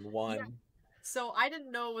Dune 1. Yeah. So I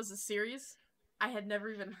didn't know it was a series. I had never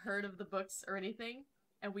even heard of the books or anything.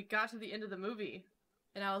 And we got to the end of the movie.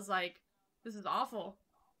 And I was like, this is awful.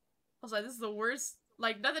 I was like, this is the worst.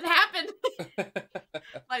 Like, nothing happened.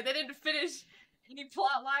 Like, they didn't finish any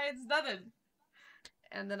plot lines, nothing.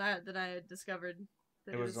 And then I discovered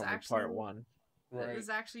that It was only actually part 1. Right. It was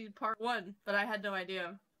actually part 1, but I had no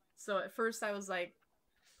idea. So at first I was like,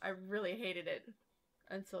 I really hated it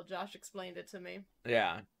until Josh explained it to me.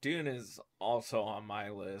 Yeah, Dune is also on my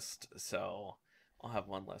list, so I'll have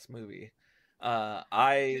one less movie.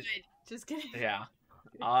 Good. Just kidding. Yeah,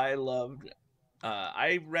 I loved.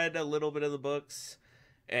 I read a little bit of the books,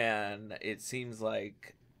 and it seems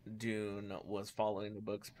like Dune was following the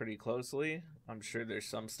books pretty closely. I'm sure there's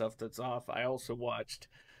some stuff that's off. I also watched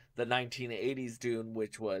the 1980s Dune,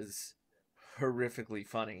 which was horrifically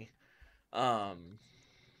funny. I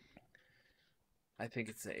think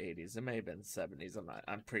it's the 80s. It may have been 70s.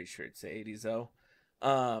 I'm pretty sure it's the 80s though.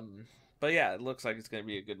 But yeah, it looks like it's going to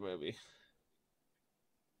be a good movie.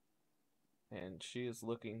 And she is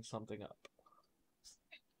looking something up.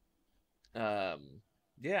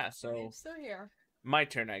 Yeah, so I'm still here. my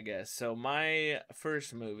turn, I guess. So my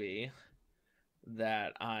first movie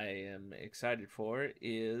that I am excited for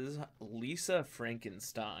is Lisa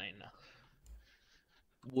Frankenstein,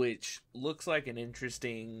 which looks like an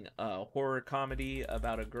interesting horror comedy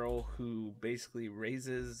about a girl who basically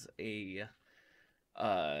raises a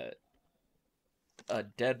a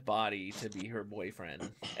dead body to be her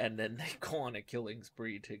boyfriend, and then they go on a killing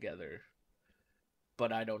spree together.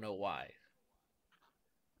 But I don't know why.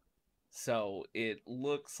 So it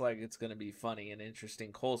looks like it's going to be funny and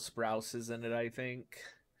interesting. Cole Sprouse is in it, I think.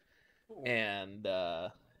 Cool. And,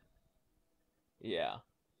 yeah.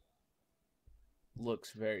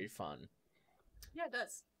 Looks very fun. Yeah, it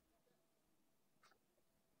does.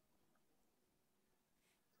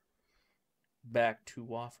 Back to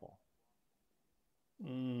Waffle.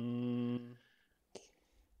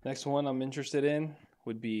 Next one I'm interested in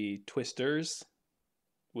would be Twisters,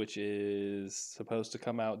 which is supposed to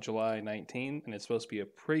come out July 19th, and it's supposed to be a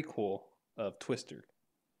prequel of Twister.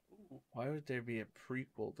 Why would there be a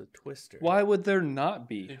prequel to Twister? Why would there not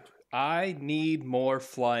be? I need more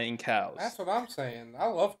flying cows. That's what I'm saying. I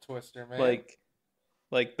love Twister, man.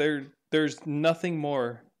 Like there's nothing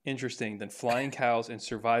more interesting than flying cows and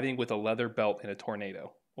surviving with a leather belt in a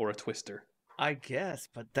tornado or a twister. I guess,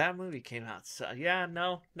 but that movie came out so... Yeah,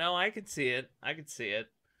 no, I could see it. It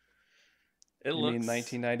You looks... mean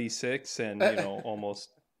 1996 and, you know, almost...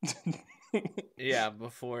 Yeah,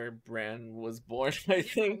 before Bran was born, I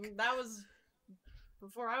think. That was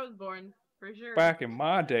before I was born, for sure. Back in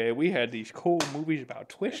my day, we had these cool movies about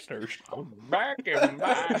twisters. Back in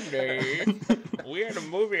my day, we had a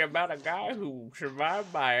movie about a guy who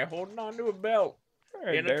survived by holding onto a belt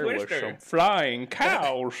And in a there was twister. some flying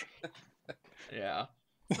cows. Yeah.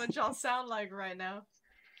 That's what y'all sound like right now.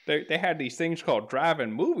 They had these things called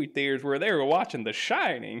drive-in movie theaters where they were watching The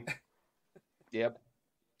Shining. Yep.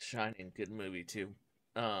 Shining, good movie too.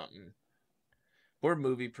 We're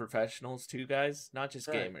movie professionals too, guys. Not just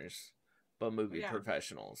Right. gamers, but movie Yeah.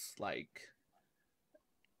 professionals. Like,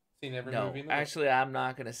 Seen every no, movie in the world. actually, I'm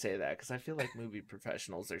not gonna say that because I feel like movie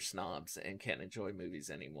professionals are snobs and can't enjoy movies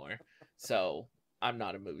anymore. So I'm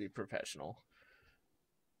not a movie professional.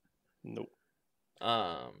 Nope.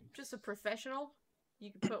 Just a professional.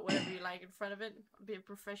 You can put whatever you like in front of it. Be a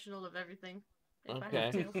professional of everything. If I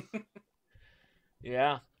have Okay. to.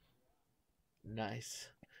 Yeah. Nice.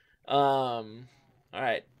 All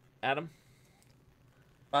right, Adam.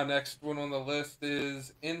 My next one on the list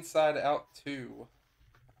is Inside Out 2.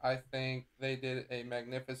 I think they did a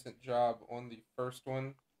magnificent job on the first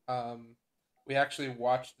one. We actually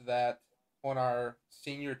watched that on our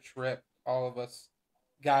senior trip. All of us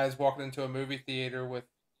guys walking into a movie theater with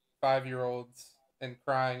 5-year-olds and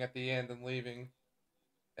crying at the end and leaving.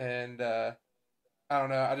 And I don't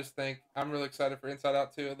know. I just think I'm really excited for Inside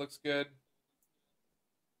Out 2. It looks good.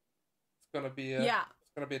 It's gonna be a Yeah.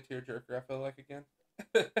 It's gonna be a tearjerker. I feel like again.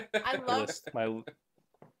 I My love list,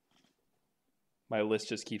 my list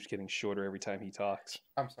just keeps getting shorter every time he talks.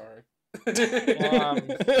 I'm sorry.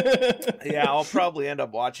 Yeah, I'll probably end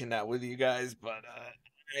up watching that with you guys, but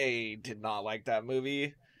I did not like that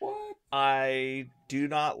movie. What? I do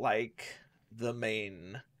not like the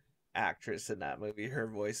main actress in that movie. Her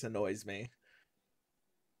voice annoys me.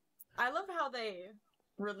 I love how they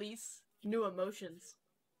release new emotions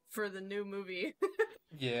for the new movie.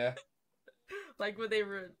 Yeah. Like when they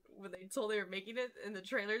told they were making it in the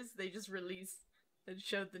trailers, they just released and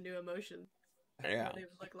showed the new emotion. Yeah. What they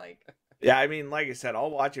would look like. Yeah, I mean, like I said,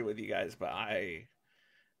 I'll watch it with you guys, but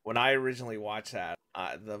when I originally watched that,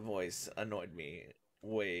 the voice annoyed me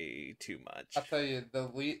way too much. I'll tell you, the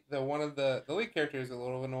lead character is a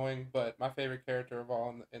little annoying, but my favorite character of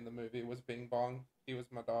all in the movie was Bing Bong. He was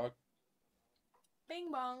my dog,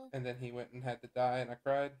 Bing bong. and then he went and had to die, and I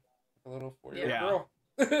cried like a little 4-year-old Yeah. girl.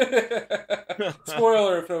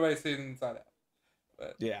 Spoiler if nobody's seen Inside Out.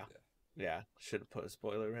 But Yeah, should have put a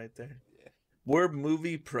spoiler right there. Yeah. We're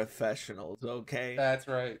movie professionals, okay? That's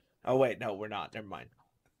right. Oh wait, no, we're not. Never mind.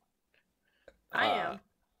 I am.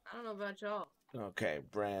 I don't know about y'all. Okay,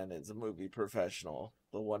 Bran is a movie professional,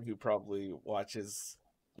 the one who probably watches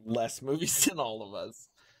less movies than all of us.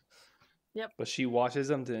 But she watches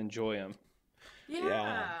them to enjoy them.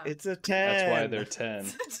 Yeah. It's a 10. That's why they're 10.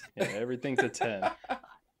 Yeah, everything's a 10.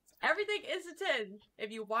 Everything is a 10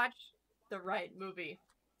 if you watch the right movie.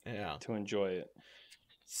 Yeah. To enjoy it.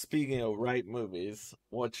 Speaking of right movies,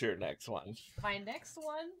 what's your next one? My next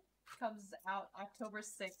one comes out October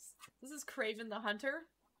 6th. This is Kraven the Hunter.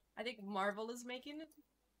 I think Marvel is making it.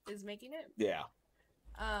 Yeah.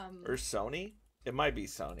 Or Sony? It might be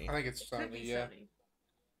Sony. I think it's Could be Sony, yeah.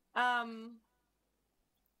 Sony.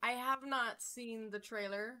 I have not seen the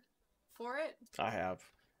trailer for it, I have.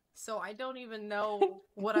 so I don't even know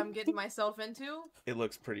what I'm getting myself into. It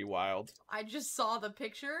looks pretty wild. I just saw the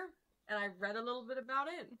picture and I read a little bit about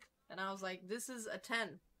it, and I was like, "This is a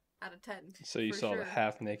 10." out of 10. So you for saw sure. the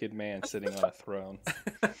half-naked man sitting on a throne.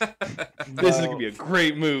 No, This is gonna be a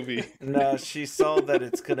great movie. no, she saw that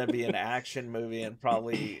it's gonna be an action movie and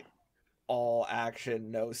probably all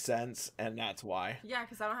action, no sense, and that's why. Yeah,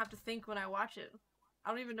 because I don't have to think when I watch it.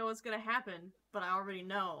 I don't even know what's gonna happen, but I already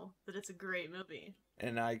know that it's a great movie.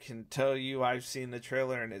 And I can tell you, I've seen the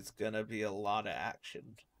trailer, and it's gonna be a lot of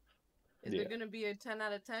action. Is Yeah. there gonna be a 10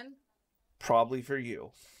 out of 10? Probably for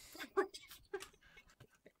you.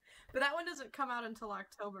 But that one doesn't come out until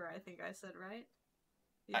October, I think I said, right?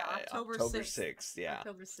 Yeah, October 6th. Yeah.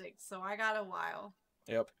 October 6th. So I got a while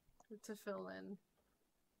Yep. to fill in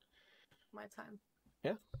my time.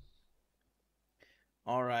 Yeah.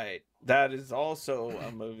 All right. That is also a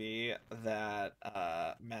movie that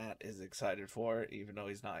Matt is excited for, even though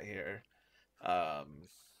he's not here.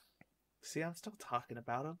 See, I'm still talking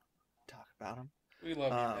about him. We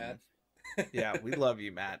love you, Matt. Yeah, we love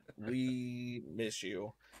you, Matt. We miss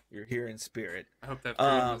you. You're here in spirit. I hope that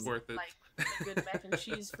food was worth it. Like good mac and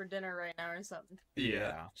cheese for dinner right now or something.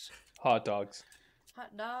 Yeah. Hot dogs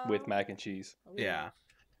Hot dog with mac and cheese. Ooh. Yeah.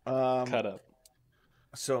 Cut up.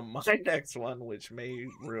 So my next one, which may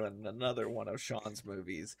ruin another one of Sean's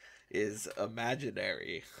movies, is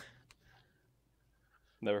Imaginary.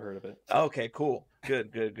 Never heard of it. Okay, cool.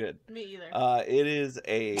 Good. Me either. It is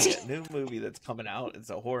a new movie that's coming out.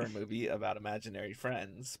 It's a horror movie about imaginary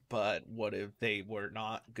friends, but what if they were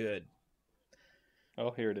not good?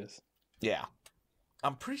 Oh, here it is. Yeah.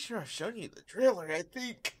 I'm pretty sure I've shown you the trailer, I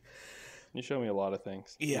think. You show me a lot of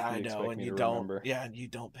things. Yeah, You I know, expect and me you to don't. remember. Yeah, and you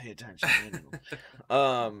don't pay attention.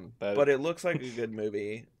 But it looks like a good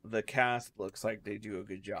movie. The cast looks like they do a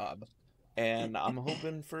good job, and I'm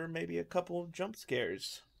hoping for maybe a couple of jump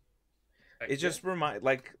scares. It just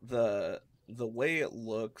like the way it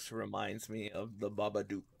looks reminds me of the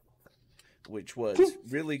Babadook, which was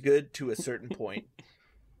really good to a certain point.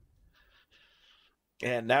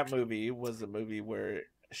 And that movie was a movie where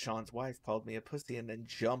Sean's wife called me a pussy and then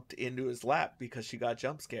jumped into his lap because she got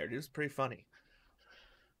jump scared. It was pretty funny.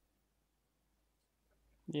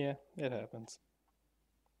 Yeah, it happens.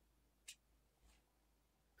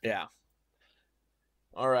 Yeah.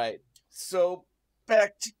 All right. So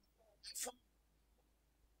back to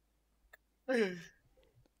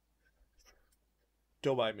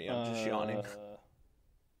don't mind me. I'm just yawning.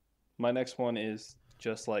 My next one is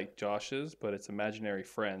just like Josh's, but it's Imaginary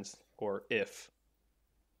Friends, or If,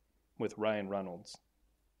 with Ryan Reynolds.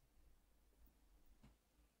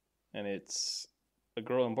 And it's a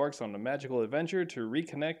girl embarks on a magical adventure to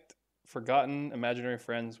reconnect forgotten imaginary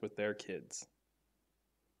friends with their kids.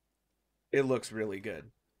 It looks really good.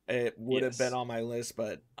 It would have Yes. been on my list,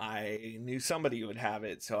 but I knew somebody would have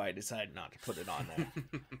it, so I decided not to put it on there.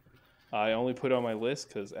 I only put it on my list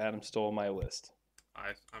because Adam stole my list.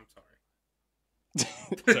 I'm sorry.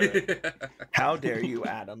 It's all right. How dare you,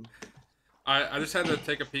 Adam? I just had to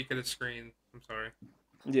take a peek at his screen. I'm sorry.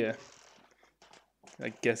 Yeah. I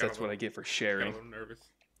guess Got a that's what I get for Got a sharing. little nervous.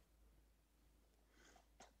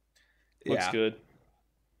 Looks Yeah. good.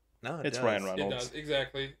 No, it It's does. Ryan It Reynolds. does,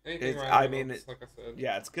 exactly. Anything It's- Ryan I Reynolds, mean, like I said.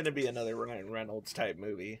 Yeah, it's going to be another Ryan Reynolds type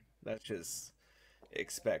movie. That's just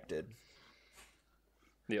expected.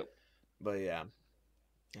 Yep. But yeah.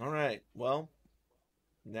 All right. Well,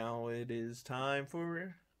 now it is time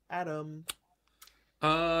for Adam.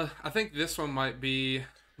 I think this one might be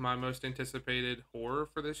my most anticipated horror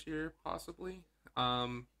for this year, possibly.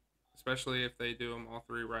 Especially if they do them all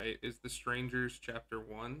three right. Is The Strangers Chapter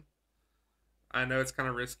 1. I know it's kind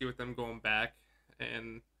of risky with them going back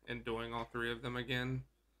and doing all three of them again,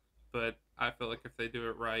 but I feel like if they do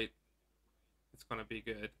it right, it's going to be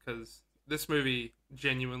good, because this movie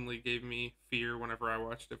genuinely gave me fear whenever I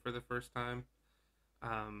watched it for the first time.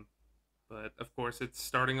 But of course, it's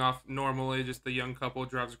starting off normally, just the young couple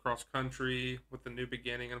drives across country with a new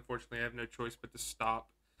beginning. Unfortunately, I have no choice but to stop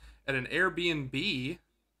at an Airbnb,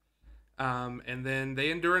 and then they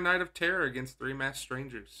endure a night of terror against three masked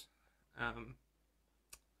strangers.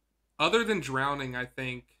 Other than drowning, I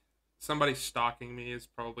think somebody stalking me is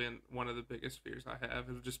probably one of the biggest fears I have.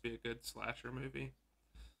 It'll just be a good slasher movie.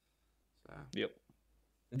 So Yep.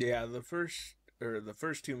 Yeah, the first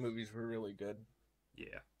two movies were really good.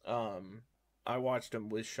 yeah, I watched them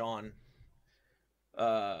with Sean.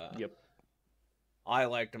 Yep. I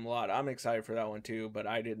liked them a lot. I'm excited for that one too, but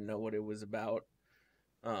I didn't know what it was about.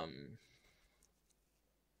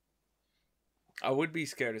 I would be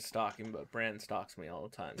scared of stalking, but Brand stalks me all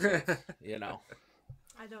the time. So it's, you know,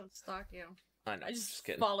 I don't stalk you. I know. I just Just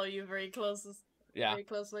kidding. follow you very closely. Yeah. Very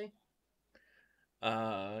closely.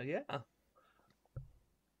 Yeah.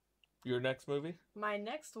 Your next movie? My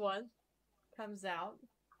next one comes out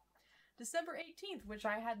December 18th, which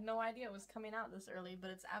I had no idea was coming out this early,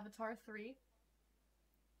 but it's Avatar 3.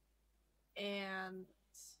 And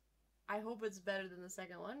I hope it's better than the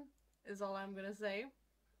second one, is all I'm going to say.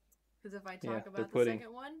 Because if I talk about the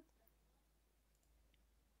second one,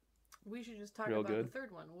 we should just talk about the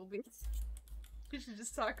third one. We should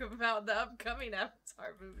just talk about the upcoming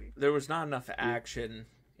Avatar movie. There was not enough action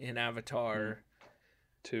in Avatar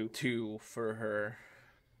 2 for her.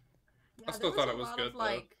 Yeah, I still thought it was good,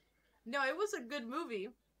 though. No, it was a good movie.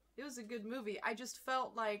 It was a good movie. I just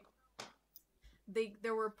felt like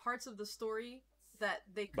there were parts of the story that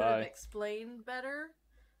they could have explained better.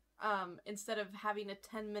 Instead of having a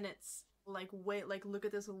 10 minutes look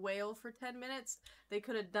at this whale for 10 minutes, they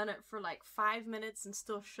could have done it for like 5 minutes and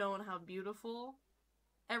still shown how beautiful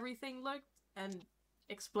everything looked and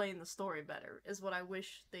explain the story better, is what I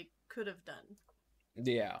wish they could have done.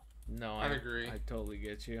 Yeah. No, I agree. I totally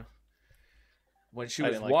get you. When she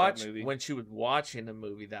was watching the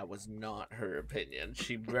movie, that was not her opinion.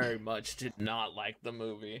 She very much did not like the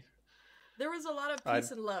movie. There was a lot of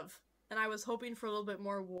peace and love, and I was hoping for a little bit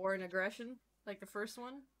more war and aggression, like the first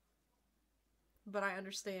one. But I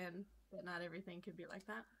understand that not everything could be like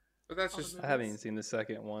that. But that's just... I haven't even seen the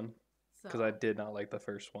second one, because I did not like the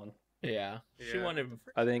first one. Yeah. She wanted...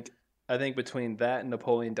 I think between that and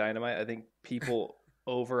Napoleon Dynamite, I think people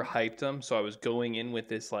overhyped them, so I was going in with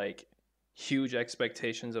this, like, huge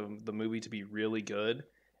expectations of the movie to be really good,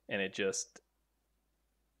 and it just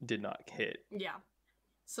did not hit. Yeah.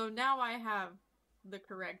 So now I have the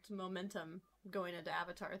correct momentum going into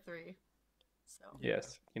Avatar 3. So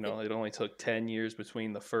yes, it only took 10 years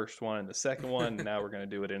between the first one and the second one, and now we're going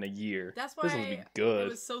to do it in a year. That's why this will be good. I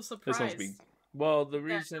was so surprised. This will be... Well, the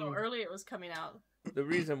reason how early it was coming out. The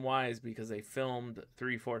reason why is because they filmed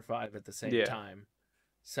 3, 4, 5 at the same time.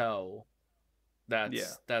 So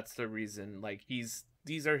that's the reason. Like, these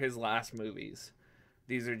are his last movies.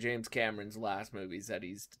 These are James Cameron's last movies that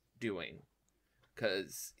he's doing,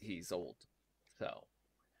 because he's old. So,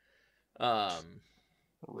 not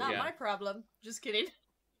my problem. Just kidding.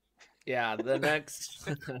 Yeah, the next,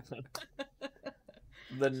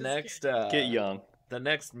 get young. The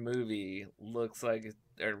next movie looks like,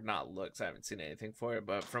 or not looks, I haven't seen anything for it,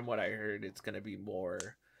 but from what I heard, it's going to be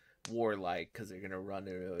more warlike, because they're going to run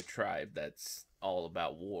into a tribe that's all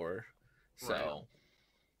about war. So,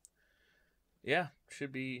 yeah,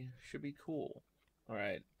 should be cool. All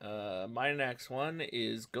right, my next one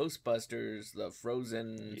is Ghostbusters: The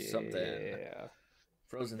Frozen something. Yeah,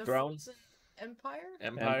 Frozen Throne. Frozen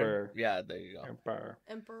Empire. Yeah, there you go. Emperor.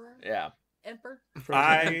 Yeah. Emperor.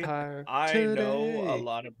 I know a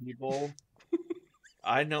lot of people.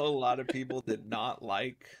 I know a lot of people did not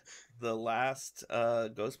like the last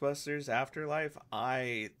Ghostbusters Afterlife.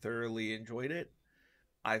 I thoroughly enjoyed it.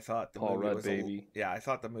 I thought the movie was I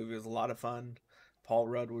thought the movie was a lot of fun. Paul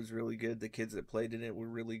Rudd was really good. The kids that played in it were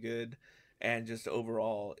really good, and just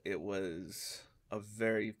overall, it was a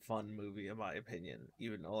very fun movie in my opinion.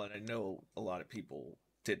 Even though I know a lot of people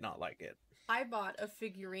did not like it. I bought a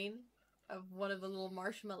figurine of one of the little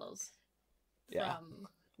marshmallows from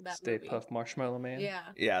that Stay movie. Puft Marshmallow Man?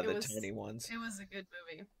 Yeah, the tiny ones. It was a good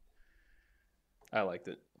movie. I liked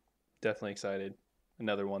it. Definitely excited.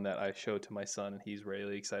 Another one that I showed to my son, and he's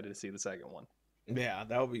really excited to see the second one. Yeah,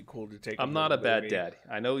 that would be cool to take. I'm not a bad dad.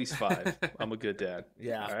 I know he's 5. I'm a good dad.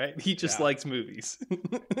 Yeah. All right? He just likes movies.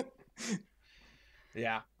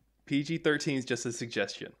 Yeah. PG-13 is just a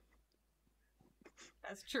suggestion.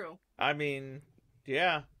 That's true. I mean,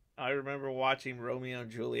 yeah. I remember watching Romeo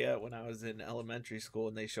and Juliet when I was in elementary school,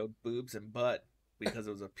 and they showed boobs and butt because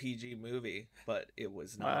it was a PG movie, but it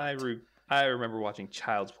was not. I remember watching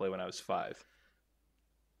Child's Play when I was 5.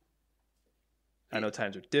 I know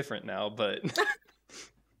times are different now, but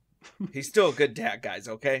he's still a good dad, guys.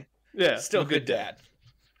 Okay. Yeah, still a good dad.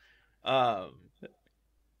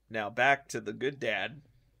 Now back to the good dad.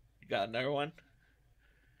 You got another one?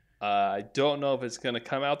 I don't know if it's going to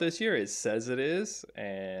come out this year. It says it is,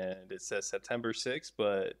 and it says September 6th,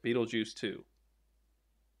 but Beetlejuice 2.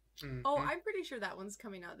 Mm-hmm. Oh, I'm pretty sure that one's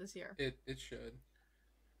coming out this year. It should.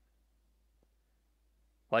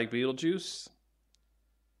 Like Beetlejuice?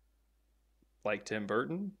 Like Tim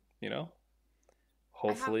Burton,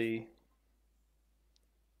 Hopefully,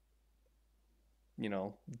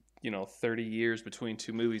 30 years between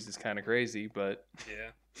 2 movies is kind of crazy, but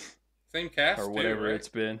yeah. Same cast or whatever too, right? it's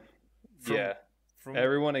been.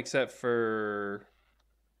 Everyone except for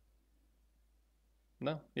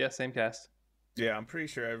same cast. Yeah, I'm pretty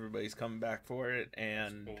sure everybody's coming back for it,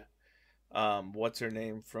 and what's her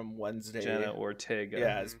name from Wednesday? Jenna Ortega.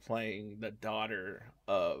 Yeah, is playing the daughter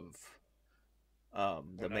of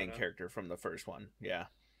the main character from the first one. Yeah.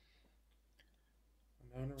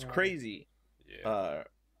 Winona It's Ryder. crazy. Yeah.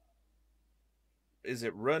 Is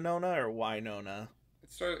it Renona or Winona?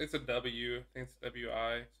 It's a W. I think it's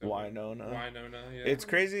W-I. So Winona. Winona, yeah. It's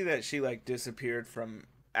crazy that she like disappeared from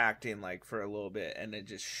acting like for a little bit and it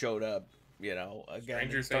just showed up, you know, again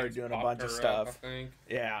Stranger and started Things doing a popped bunch of her stuff. up, I think.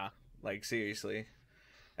 Yeah, like seriously.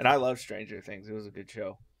 And I love Stranger Things. It was a good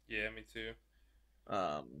show. Yeah, me too.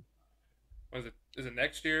 Um, Was it? Is it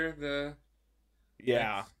next year? The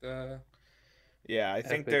yeah, next, yeah. I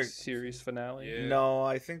think Epic they're series finale. Yeah. no.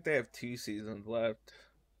 I think they have 2 seasons left.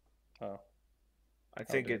 Oh, I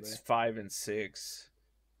think dare it's they. 5 and 6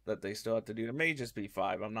 that they still have to do. It may just be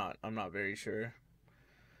 5. I'm not very sure.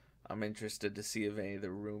 I'm interested to see if any of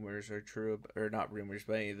the rumors are true, or not rumors,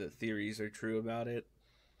 but any of the theories are true about it.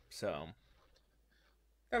 So,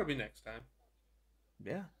 That'll be next time.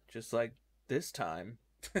 yeah, just like this time,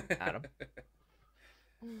 Adam.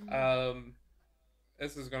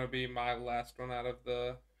 This is gonna be my last one out of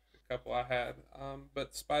the couple I had.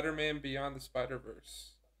 But Spider-Man Beyond the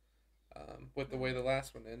Spider-Verse. With the way the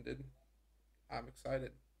last one ended, I'm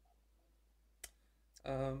excited.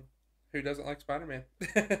 Who doesn't like Spider-Man?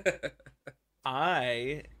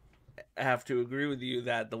 I have to agree with you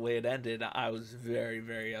that the way it ended, I was very,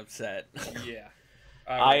 very upset. Yeah.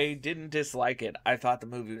 I didn't dislike it. I thought the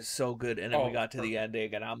movie was so good, and then we Oh, got to the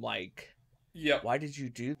ending, and I'm like, Yep. why did you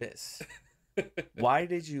do this? Why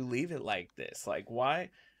did you leave it like this? Like, why?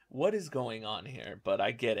 What is going on here? But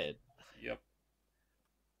I get it. Yep.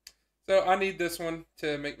 So I need this one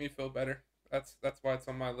to make me feel better. That's why it's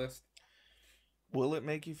on my list. Will it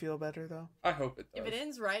make you feel better though? I hope it does. If it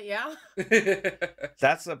ends right, yeah.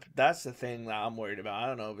 That's the thing that I'm worried about. I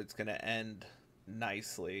don't know if it's gonna end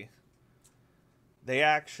nicely. They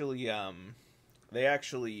actually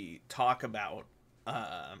talk about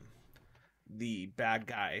the bad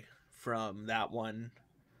guy from that one.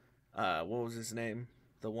 What was his name?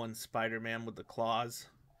 The one Spider-Man with the claws.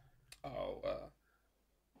 Oh,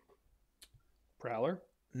 Prowler?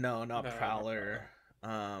 No, not No, not Prowler.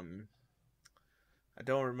 I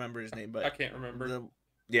don't remember his name, but I can't remember.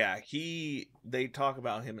 They talk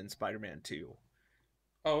about him in Spider-Man 2.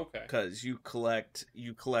 Oh, okay. Because you collect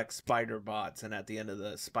spider bots, and at the end of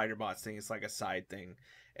the spider bots thing, it's like a side thing,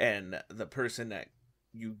 and the person that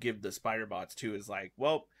you give the spider bots to is like,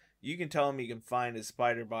 well, you can tell him he can find his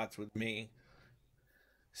spider bots with me.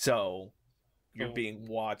 So you're Cool. being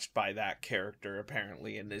watched by that character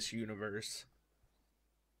apparently in this universe.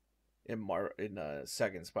 In the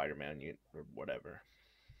second Spider-Man or whatever.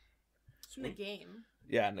 In the game.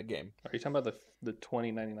 Yeah, in the game. Are you talking about the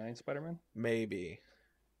 2099 Spider-Man? Maybe.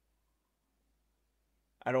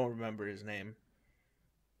 I don't remember his name.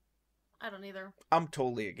 I don't either. I'm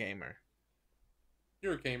totally a gamer.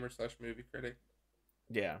 You're a gamer / movie critic.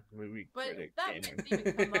 Yeah, movie But critic that gamer. didn't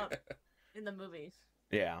even come up in the movies.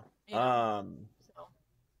 Yeah. You know? So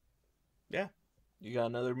Yeah. You got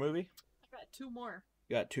another movie? I got 2 more.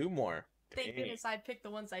 You got 2 more. Thank Dang. goodness I picked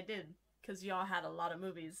the ones I did, because y'all had a lot of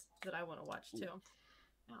movies that I want to watch too.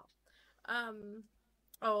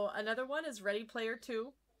 Oh, another one is Ready Player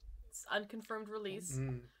 2. It's unconfirmed release,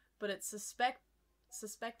 but it's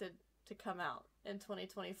suspected to come out in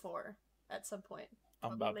 2024 at some point.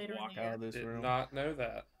 I'm about to later in walk the out year. of this Did room. not know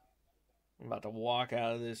that. I'm about to walk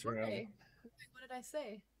out of this room. Okay. What did I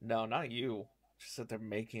say? No, not you. Just that they're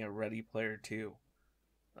making a Ready Player 2.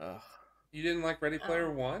 Ugh. You didn't like Ready Player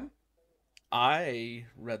Oh. One? I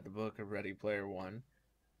read the book of Ready Player 1.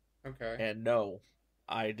 Okay. And no,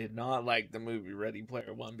 I did not like the movie Ready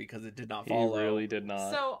Player 1 because it did not He follow. really did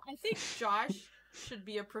not. So I think Josh should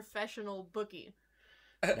be a professional bookie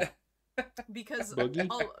because Boogie?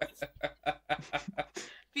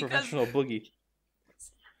 Professional boogie.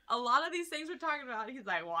 a lot of these things we're talking about, he's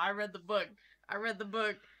like, well, I read the book. I read the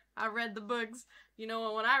book. I read the books. You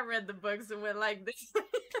know, when I read the books, it went like this.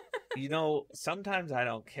 You know, sometimes I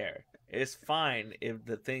don't care. It's fine if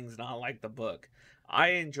the thing's not like the book. I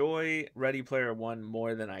enjoy Ready Player 1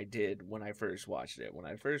 more than I did when I first watched it. When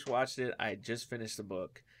I first watched it, I had just finished the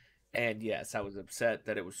book. And yes, I was upset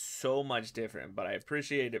that it was so much different, but I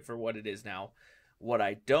appreciate it for what it is now. What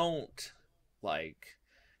I don't like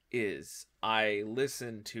is I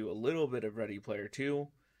listened to a little bit of Ready Player 2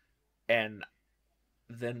 and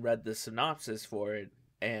then read the synopsis for it,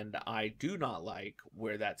 and I do not like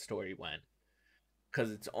where that story went.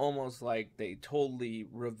 Because it's almost like they totally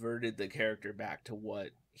reverted the character back to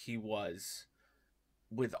what he was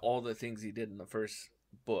with all the things he did in the first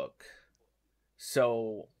book.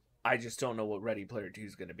 So I just don't know what Ready Player 2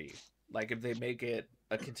 is going to be. Like, if they make it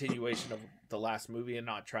a continuation of the last movie and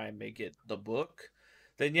not try and make it the book,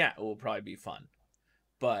 then yeah, it will probably be fun.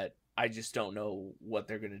 But I just don't know what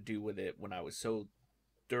they're going to do with it when I was so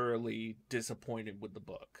thoroughly disappointed with the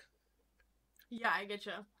book. Yeah, I get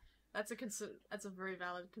you. That's a That's a very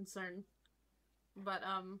valid concern. But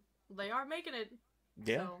they are making it.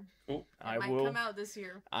 Yeah, So Cool. I it might will. come out this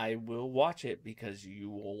year. I will watch it because you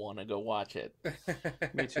will want to go watch it.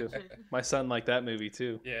 Me too. My son liked that movie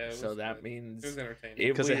too. Yeah. It was So that good. means It was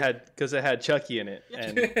entertaining. Because it had Chucky in it,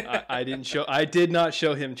 and I did not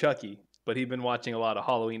show him Chucky, but he'd been watching a lot of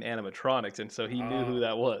Halloween animatronics, and so he knew who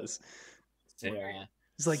that was. yeah.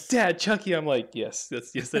 He's like, "Dad, Chucky." I'm like, "Yes,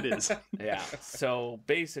 yes, it is." Yeah. So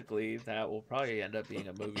basically, that will probably end up being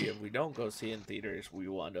a movie. If we don't go see in theaters, we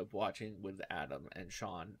will end up watching with Adam and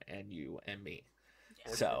Sean and you and me.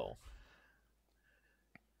 Yeah. So,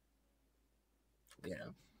 yeah.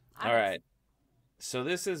 I'm All right. So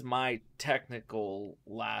this is my technical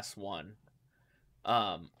last one.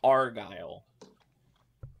 Argyle.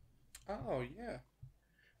 Oh yeah.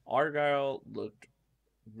 Argyle looked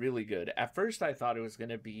really good. At first, I thought it was going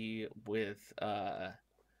to be with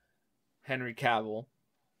Henry Cavill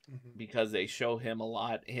because they show him a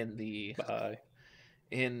lot in the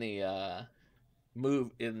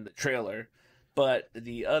trailer, but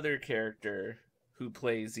the other character who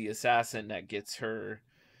plays the assassin that gets her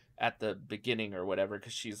at the beginning or whatever,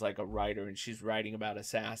 because she's like a writer and she's writing about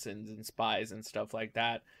assassins and spies and stuff like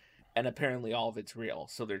that, and apparently all of it's real,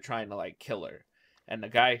 so they're trying to like kill her. And the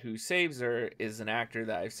guy who saves her is an actor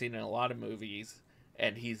that I've seen in a lot of movies,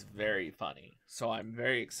 and he's very funny. So I'm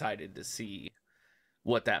very excited to see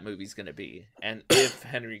what that movie's going to be. And if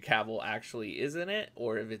Henry Cavill actually is in it,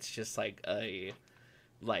 or if it's just like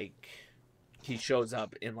he shows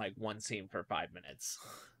up in like one scene for 5 minutes.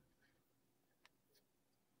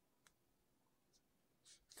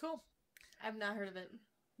 Cool. I've not heard of it.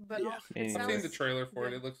 But Yeah. it I've seen the sounds trailer for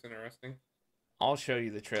it. good. It looks interesting. I'll show you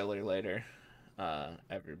the trailer later,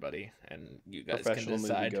 everybody, and you guys can Professional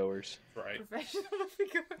decide. moviegoers. Right. Professional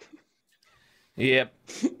moviegoer. Yep.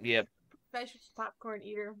 Professional popcorn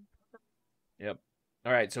eater.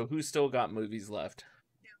 All right, so who's still got movies left?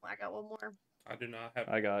 I got one more. I do not have.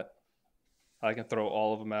 I can throw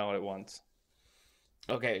all of them out at once.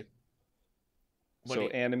 Okay. So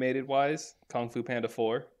animated wise, Kung Fu Panda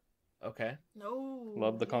 4. Okay. No.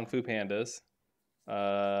 Love the Kung Fu Pandas.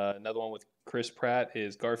 Another one with Chris Pratt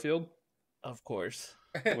is Garfield, Of course.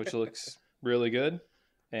 which looks really good.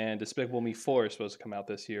 And Despicable Me 4 is supposed to come out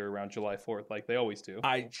this year around July 4th, like they always do.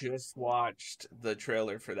 I just watched the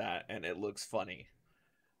trailer for that, and it looks funny.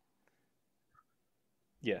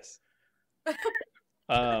 Yes.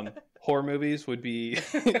 Horror movies would be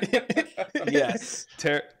Yes.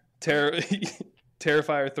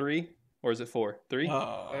 Terrifier 3, or is it 4? 3?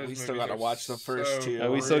 Oh, Those we still movies gotta are watch the first so two.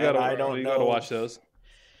 boring. we still and I gotta don't know. watch those.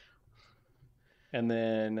 And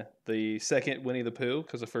then the second Winnie the Pooh,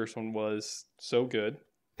 because the first one was so good.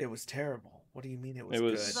 It was terrible. What do you mean it was It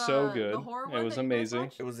was good? so The good. horror It one was that you guys amazing.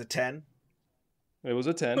 watched? It was a 10. It was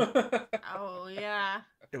a 10. Oh yeah.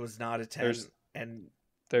 It was not a 10. There's- And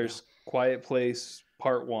There's Quiet Place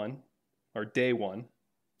Part 1, or Day 1.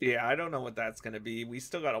 yeah, I don't know what that's gonna be. We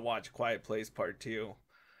still gotta watch Quiet Place Part 2.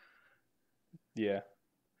 Yeah.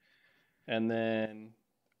 And then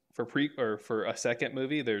for a second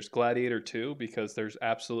movie, there's Gladiator 2, because there's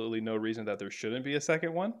absolutely no reason that there shouldn't be a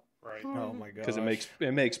second one, Right. Oh my god. because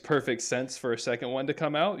it makes perfect sense for a second one to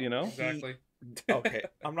come out, you know? Exactly. Okay,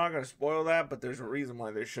 I'm not gonna spoil that, but there's a reason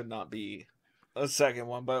why there should not be a second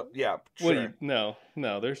one. But yeah, sure. No,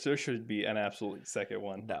 there should be an absolute second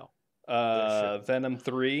one. No. There should. Venom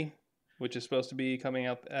 3, which is supposed to be coming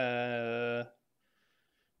out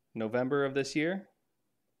November of this year,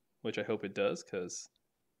 which I hope it does, because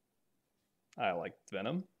I like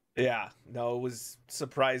Venom. Yeah. No, it was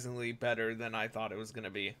surprisingly better than I thought it was gonna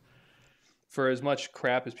be. For as much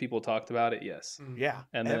crap as people talked about it, yes. Yeah.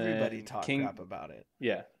 And everybody then talked King- crap about it.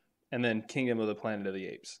 Yeah. And then Kingdom of the Planet of the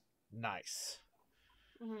Apes. Nice.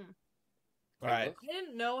 Mhm. All right. I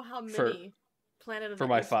didn't know how many For- Planet of for the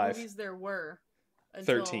my Apes 5. movies there were.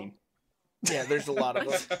 Until, 13. Yeah, there's a lot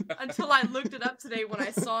of them. Until I looked it up today when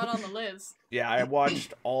I saw it on the list. Yeah, I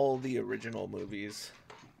watched all the original movies,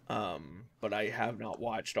 but I have not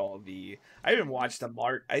watched all the. I even watched the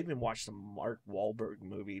Mark Wahlberg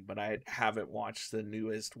movie, but I haven't watched the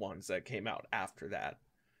newest ones that came out after that.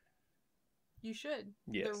 You should.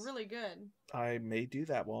 Yes. They're really good. I may do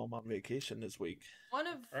that while I'm on vacation this week. One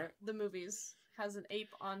of Right. the movies has an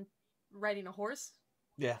ape on riding a horse.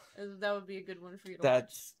 Yeah, That would be a good one for you to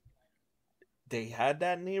that's. They had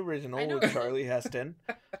that in the I original know. with Charlie Heston.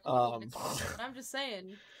 watch. I'm just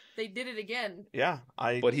saying, they did it again. Yeah,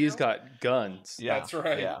 But he's got guns. Yeah, That's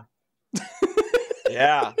right. Yeah,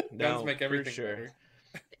 yeah. Guns No, make for everything sure. better.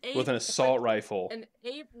 ape with an assault rifle. An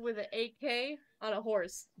ape with an AK on a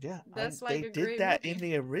horse. Yeah, That's they like a did great that movie. in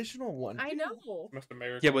the original one. I know. Most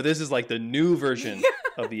American. Yeah, but this is like the new version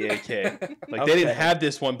of the AK. Like they didn't Okay. have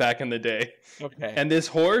this one back in the day. Okay. And this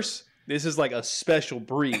horse, this is like a special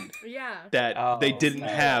breed Yeah. that they Oh, didn't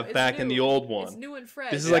okay. have It's back in the new. old It's one. new and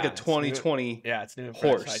fresh. This is like a Yeah, it's new. 2020 Yeah, it's new and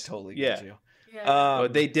horse. fresh. I totally Yeah. get you. Yeah.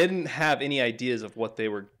 But they didn't have any ideas of what they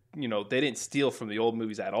were, you know, they didn't steal from the old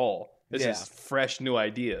movies at all. This Yeah. is fresh new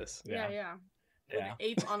ideas. yeah. With Yeah. an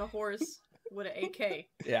ape on a horse with an AK.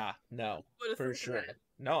 Yeah, no, Would've for thought sure. that?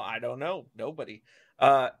 No, I don't know. Nobody.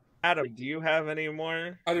 Adam, do you have any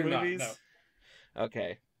more I do movies? not. No.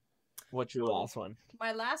 Okay. What's your last one?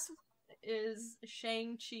 My last one is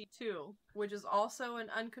Shang-Chi 2, which is also an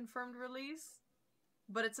unconfirmed release,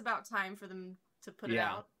 but it's about time for them to put it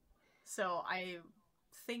Yeah. out. So I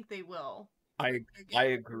think they will. I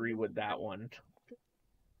agree with that one.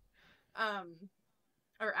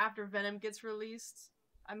 Or after Venom gets released,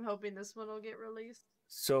 I'm hoping this one will get released.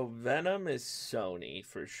 So Venom is Sony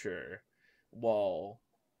for sure, while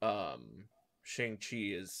Shang-Chi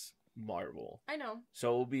is Marvel. I know.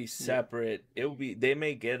 So it will be separate. It will be, they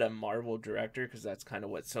may get a Marvel director because that's kind of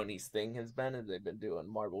what Sony's thing has been. Is they've been doing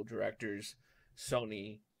Marvel directors,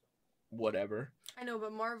 Sony, whatever. I know,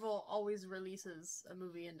 but Marvel always releases a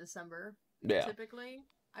movie in December. Yeah. Typically,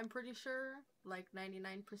 I'm pretty sure, like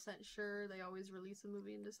 99% sure, they always release a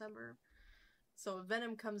movie in December. So if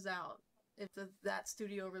Venom comes out, if that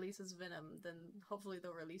studio releases Venom, then hopefully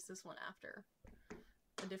they'll release this one after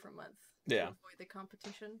a different month. Yeah. To avoid the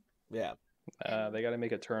competition. Yeah. They got to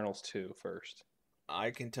make Eternals 2 first. I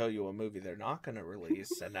can tell you a movie they're not going to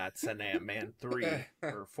release, and that's an Ant-Man 3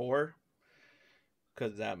 or 4.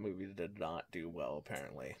 Because that movie did not do well,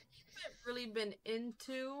 apparently. I haven't really been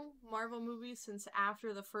into Marvel movies since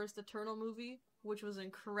after the first Eternal movie, which was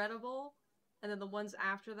incredible. And then the ones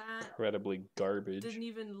after that Incredibly garbage. didn't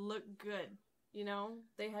even look good. You know?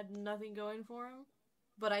 They had nothing going for them.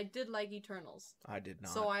 But I did like Eternals. I did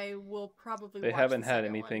not. So I will probably They watch haven't the had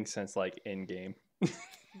second anything one. since like Endgame.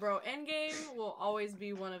 Bro, Endgame will always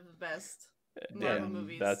be one of the best Marvel And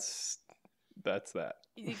movies. that's that.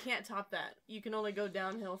 You can't top that. You can only go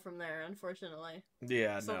downhill from there, unfortunately.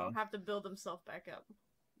 Yeah, So no. they'll have to build themselves back up.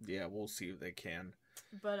 Yeah, we'll see if they can.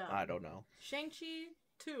 But I don't know. Shang-Chi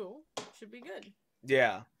 2 should be good.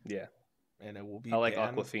 Yeah. Yeah. And it will be I like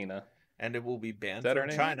banned. Aquafina. And it will be banned Is that her from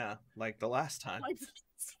name? China, like the last time.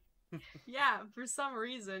 Yeah, for some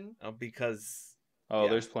reason. Because Oh,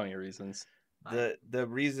 Yeah. there's plenty of reasons. the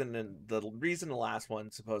reason the last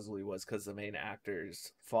one supposedly was because the main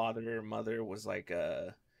actor's father or mother was like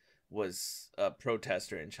a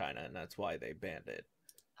protester in China, and that's why they banned it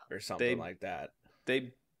or something like that.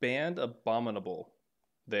 They banned Abominable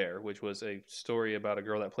there, which was a story about a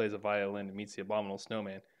girl that plays a violin and meets the abominable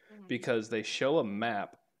snowman, Mhm. because they show a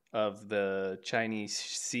map of the Chinese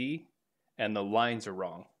Sea and the lines are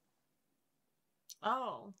wrong.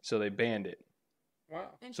 Oh, So they banned it.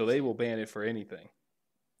 Wow. So they will ban it for anything.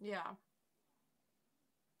 Yeah.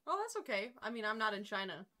 Well, that's okay. I mean, I'm not in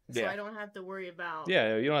China, so Yeah. I don't have to worry about.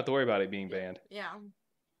 Yeah, you don't have to worry about it being banned. Yeah.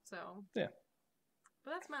 So. Yeah.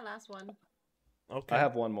 But that's my last one. Okay. I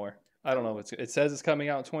have one more. I don't know if it says it's coming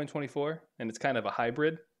out in 2024 and it's kind of a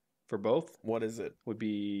hybrid for both. What is it? Would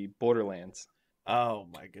be Borderlands. Oh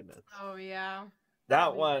my goodness. Oh yeah.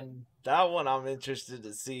 That one I'm interested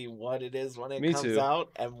to see what it is when it Me comes too.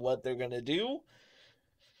 out and what they're gonna do.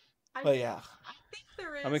 I, But yeah. I think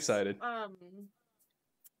there is. I'm excited. I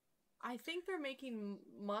think they're making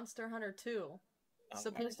Monster Hunter 2. I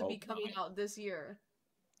Supposed to be hope coming out this year.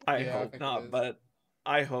 I Yeah, I hope think it not, is. but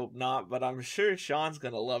I hope not, but I'm sure Sean's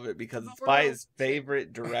gonna love it because But it's we're by gonna his watch it.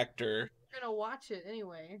 favorite director. We're gonna watch it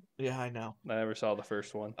anyway. Yeah, I know. I never saw the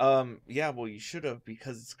first one. Yeah, well, you should have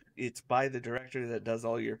because it's by the director that does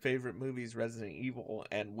all your favorite movies, Resident Evil,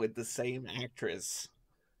 and with the same actress.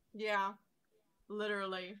 Yeah.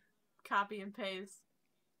 Literally. Copy and paste.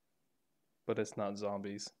 But it's not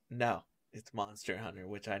zombies. No, it's Monster Hunter,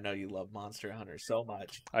 which I know you love Monster Hunter so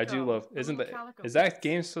much. I do Go. love. Isn't Little that Calico is that Cats.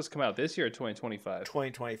 game supposed to come out this year or 2025?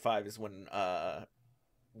 2025 is when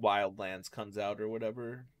Wildlands comes out or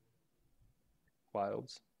whatever.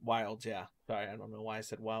 Wilds, Wilds, yeah. Sorry, I don't know why I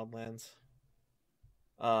said Wildlands.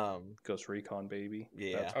 Ghost Recon, baby.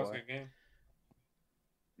 Yeah. That's That was a why. good game.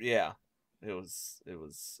 Yeah, it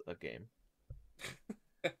was a game.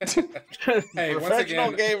 Hey, once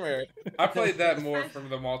Professional again, gamer. I played that more from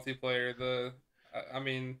the multiplayer. I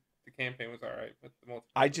mean, the campaign was alright, but the multiplayer.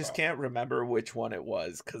 I just can't remember which one it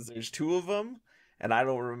was because there's two of them, and I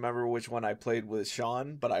don't remember which one I played with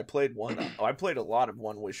Sean. But I played one. I played a lot of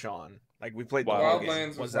one with Sean. Like we played the whole game.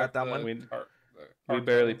 Wildlands Was like that the one? We- the We Part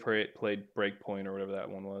barely time. played Breakpoint or whatever that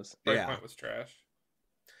one was. Breakpoint was trash.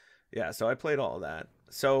 Yeah, so I played all of that.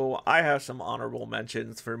 So I have some honorable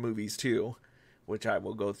mentions for movies too, which I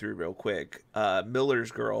will go through real quick.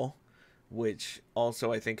 Miller's Girl, which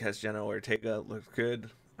also I think has Jenna Ortega. Looks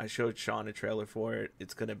good. I showed Sean a trailer for it.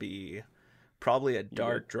 It's gonna be probably a You did?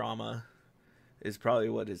 dark drama. Is probably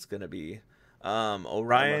what it's gonna be. I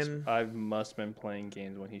Orion, must been playing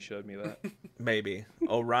games when he showed me that. maybe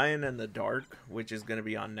Orion and the Dark, which is gonna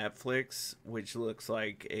be on Netflix, which looks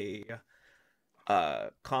like a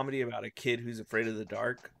comedy about a kid who's afraid of the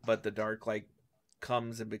dark, but the dark like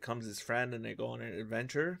comes and becomes his friend, and they go on an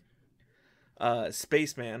adventure.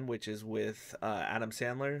 Spaceman, which is with Adam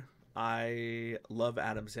Sandler. I love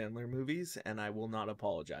Adam Sandler movies, and I will not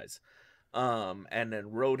apologize. And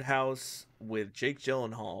then Roadhouse with Jake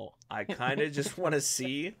Gyllenhaal. I kind of just want to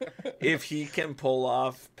see if he can pull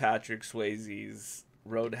off Patrick Swayze's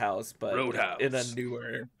Roadhouse, but in a Roadhouse.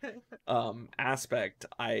 newer aspect.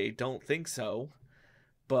 I don't think so,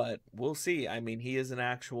 but we'll see. I mean, he is an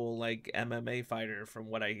actual like MMA fighter from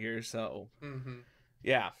what I hear, so Mm-hmm.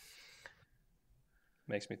 yeah.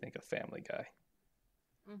 Makes me think of Family Guy.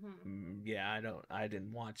 Yeah, I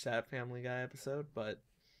didn't watch that Family Guy episode, but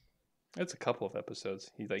It's a couple of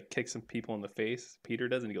episodes. He like kicks some people in the face. Peter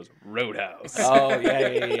does, and he goes Roadhouse. oh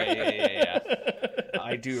yeah.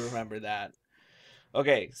 I do remember that.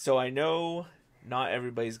 Okay, so I know not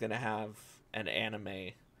everybody's gonna have an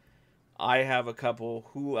anime. I have a couple.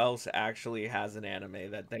 Who else actually has an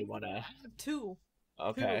anime that they wanna? I have two.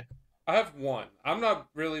 Okay. I have one. I'm not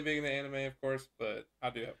really big into anime, of course, but I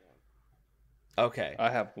do have one. Okay. I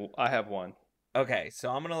have one. Okay. So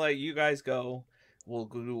I'm gonna let you guys go. We'll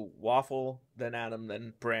do Waffle, then Adam,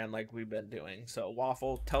 then Bran, like we've been doing. So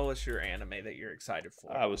Waffle, tell us your anime that you're excited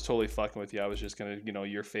for. I was totally fucking with you. I was just gonna,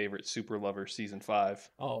 your favorite Super Lover season 5.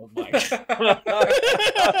 Oh my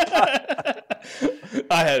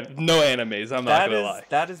I had no animes. I'm not gonna lie.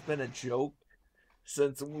 That has been a joke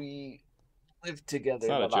since we lived together. It's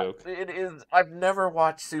not a joke. It is. I've never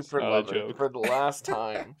watched Super not a Lover joke. for the last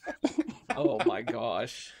time. Oh my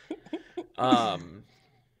gosh.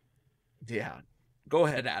 Yeah. Go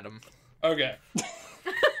ahead, Adam. Okay.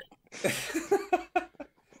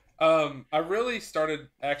 I really started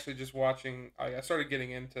actually just watching. I started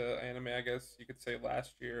getting into anime, I guess you could say,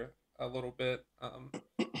 last year a little bit.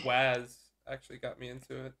 Waz actually got me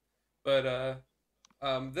into it, but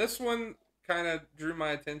this one kind of drew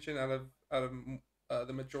my attention out of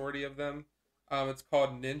the majority of them. It's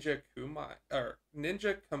called Ninja Kamui.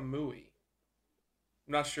 I'm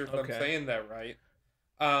not sure if I'm saying that right.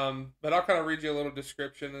 But I'll kind of read you a little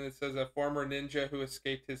description, and it says a former ninja who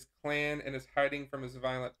escaped his clan and is hiding from his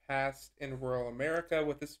violent past in rural America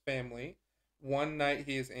with his family. One night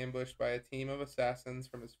he is ambushed by a team of assassins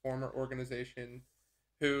from his former organization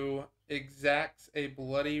who exacts a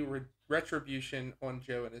bloody retribution on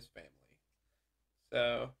Joe and his family.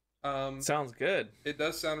 So, sounds good. It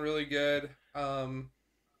does sound really good. I've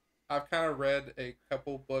kind of read a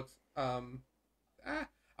couple books. I'm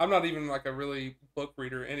not even like a really book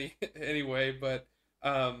reader anyway, but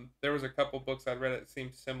there was a couple books I read that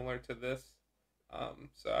seemed similar to this.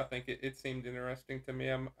 So I think it seemed interesting to me.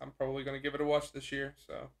 I'm probably going to give it a watch this year.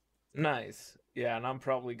 So nice. Yeah, and I'm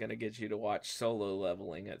probably going to get you to watch Solo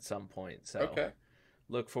Leveling at some point. So okay.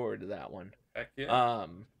 Look forward to that one. Heck yeah.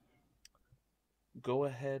 Go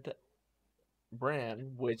ahead,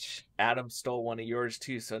 Bran, which Adam stole one of yours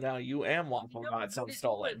too. So now you and Waffle got some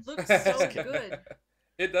stolen. It looks so good.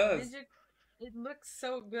 It does. It looks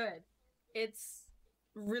so good. It's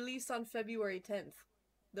released on February 10th.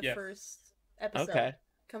 The first episode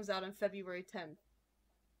comes out on February 10th.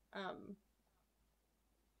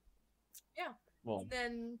 Yeah. Well,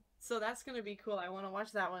 then so that's gonna be cool. I want to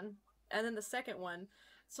watch that one. And then the second one.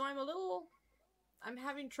 So I'm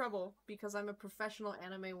having trouble because I'm a professional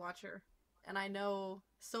anime watcher and I know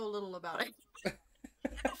so little about it.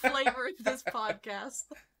 The flavor of this podcast.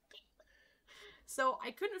 So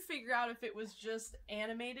I couldn't figure out if it was just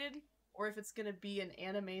animated or if it's gonna be an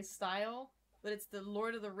anime style. But it's the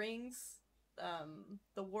Lord of the Rings,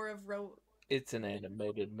 the War of It's an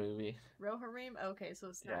animated movie. Rohirrim? Okay, so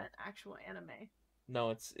it's not an actual anime. No,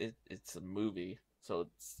 it's a movie, so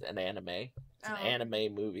it's an anime. It's an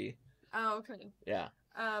anime movie. Oh, okay. Yeah.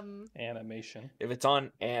 Animation. If it's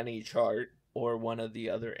on Annie chart or one of the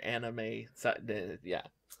other anime, yeah.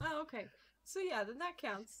 Oh, okay. So yeah, then that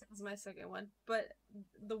counts as my second one. But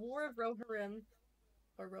the War of Rohirrim,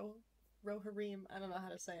 or Rohirrim, I don't know how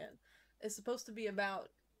to say it, is supposed to be about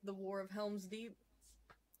the War of Helm's Deep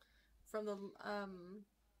from the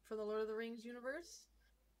Lord of the Rings universe,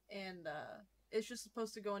 and it's just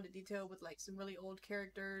supposed to go into detail with like some really old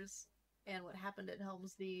characters and what happened at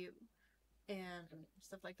Helm's Deep and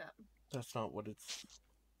stuff like that. That's not what it's.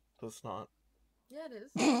 That's not. Yeah, it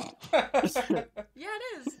is. Yeah, it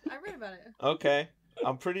is. I read about it. Okay.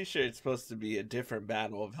 I'm pretty sure it's supposed to be a different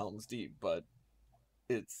Battle of Helm's Deep, but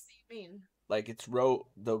it's What do you mean? like it's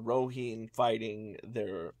the Rohirrim fighting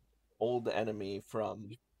their old enemy from.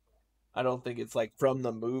 I don't think it's like from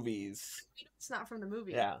the movies. It's not from the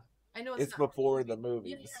movie. Yeah, I know it's not before the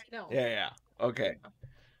movies. Yeah, I know. Yeah. Okay.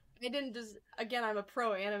 I didn't just. Again, I'm a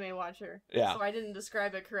pro anime watcher. Yeah. So I didn't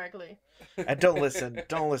describe it correctly. And don't listen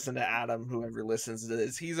to Adam, whoever listens to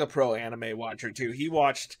this. He's a pro anime watcher too. He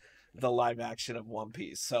watched the live action of One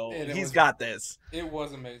Piece, so he's got this. It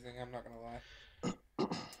was amazing, I'm not gonna lie.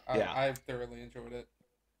 Yeah. I thoroughly enjoyed it.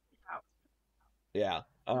 Yeah.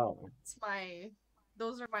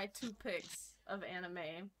 Those are my 2 picks of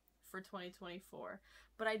anime for 2024.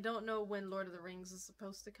 But I don't know when Lord of the Rings is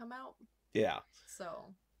supposed to come out. Yeah.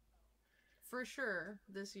 So for sure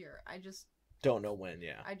this year. I just don't know when,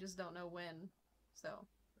 yeah. I just don't know when. So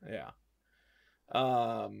yeah.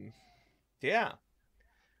 Yeah.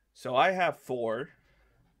 So I have 4.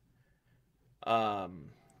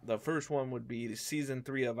 The first one would be season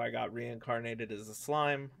 3 of I Got Reincarnated as a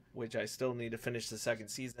Slime, which I still need to finish the second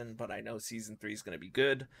season, but I know season 3 is going to be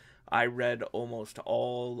good. I read almost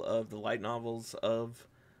all of the light novels of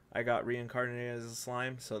I Got Reincarnated as a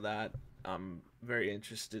Slime, so that I'm very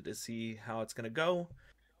interested to see how it's going to go.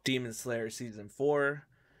 Demon Slayer season 4.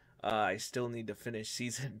 I still need to finish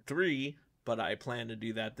season 3, but I plan to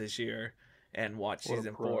do that this year and watch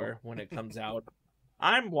season 4 when it comes out.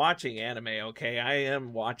 I'm watching anime, okay? I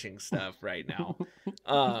am watching stuff right now.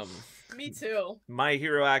 Me too. My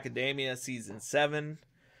Hero Academia season 7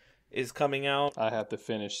 is coming out. I have to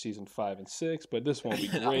finish season 5 and 6, but this won't be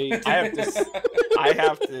great. I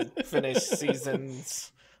have to finish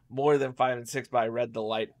seasons more than 5 and 6, but I read the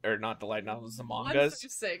light novels, the mangas. 1 through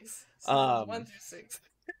 6. 1 through 6.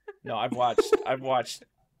 No, I've watched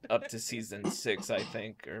up to season 6, I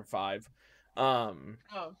think, or 5.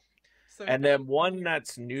 And then one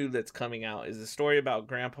that's new that's coming out is a story about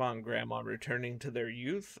Grandpa and Grandma returning to their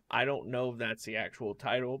youth. I don't know if that's the actual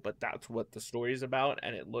title, but that's what the story is about,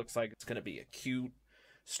 and it looks like it's going to be a cute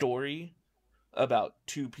story about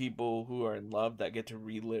 2 people who are in love that get to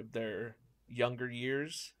relive their younger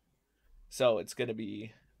years. So it's going to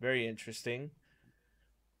be very interesting.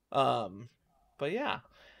 But yeah.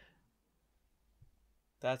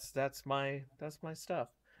 That's my stuff.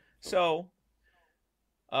 So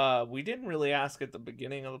we didn't really ask at the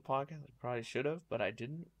beginning of the podcast. We probably should have, but I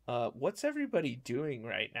didn't. What's everybody doing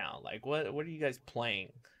right now? Like, what are you guys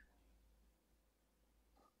playing?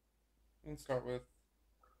 We can start with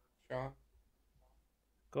Sean.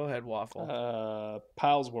 Go ahead, Waffle.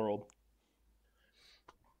 Pal's World.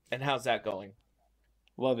 And how's that going?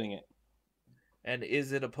 Loving it. And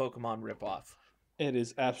is it a Pokemon ripoff? It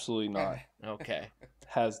is absolutely not. Okay.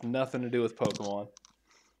 Has nothing to do with Pokemon.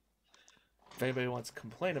 If anybody wants to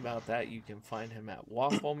complain about that, you can find him at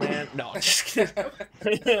Waffle Man. No, I'm just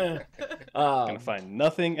kidding. Gonna find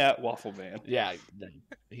nothing at Waffle Man. Yeah,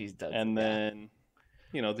 he does. And then,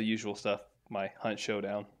 the usual stuff. My Hunt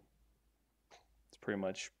Showdown. It's pretty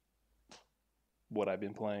much what I've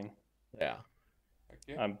been playing. Yeah.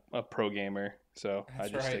 I'm a pro gamer, so That's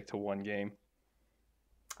I just right. stick to one game.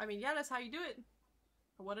 I mean, yeah, that's how you do it.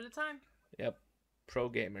 One at a time. Yep. Pro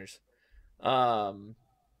gamers.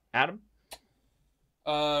 Adam?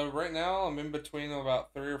 Right now I'm in between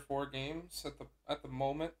about 3 or 4 games at the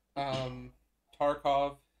moment.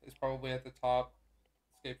 Tarkov is probably at the top.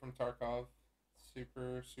 Escape from Tarkov.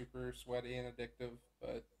 Super, super sweaty and addictive,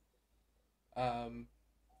 but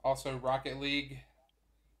also Rocket League.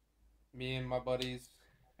 Me and my buddies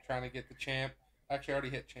trying to get the champ. Actually, I already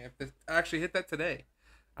hit champ. I actually hit that today.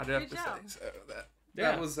 I'd have to say. So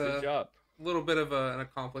that was good job. A little bit of an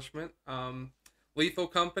accomplishment. Lethal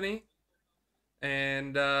Company,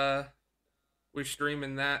 and we're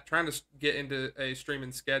streaming that. Trying to get into a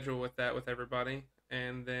streaming schedule with that with everybody,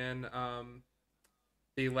 and then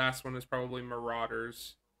the last one is probably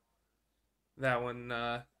Marauders. That one,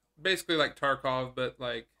 basically like Tarkov, but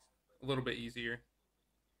like a little bit easier.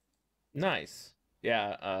 Nice.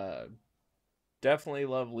 Yeah, definitely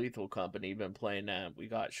love Lethal Company. Been playing that. We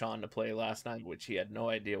got Sean to play last night, which he had no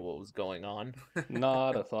idea what was going on.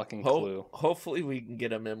 Not a fucking clue. Hopefully we can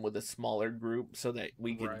get him in with a smaller group so that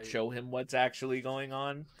we can show him what's actually going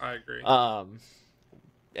on. I agree.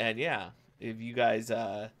 And yeah, if you guys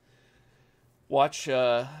watch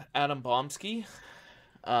Adam Bomsky,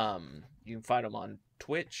 you can find him on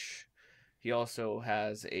Twitch. He also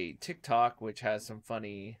has a TikTok which has some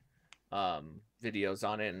funny videos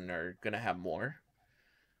on it and are gonna have more.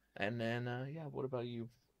 And then yeah, what about you?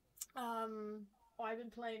 I've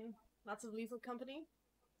been playing lots of Lethal Company,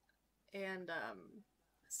 and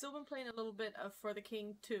still been playing a little bit of For the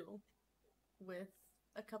King 2 with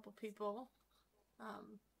a couple people.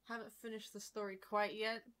 Haven't finished the story quite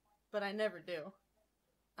yet, but I never do.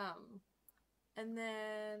 And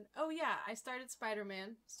then, oh yeah, I started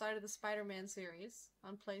Spider-Man. Started the Spider-Man series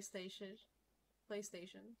on PlayStation.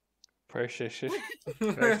 PlayStation.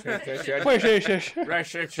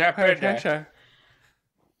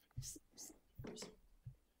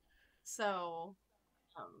 So,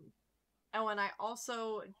 and when I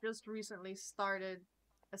also just recently started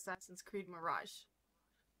Assassin's Creed Mirage.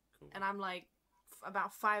 Cool. And I'm like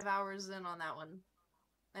about 5 hours in on that one.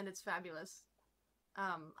 And it's fabulous.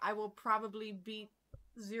 I will probably beat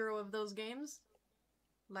 0 of those games.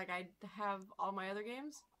 Like I have all my other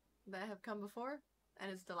games that have come before.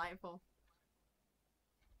 And it's delightful.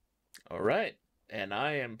 All right. And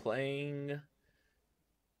I am playing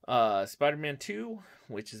Spider-Man 2,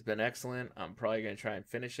 which has been excellent. I'm probably going to try and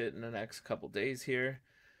finish it in the next couple days here.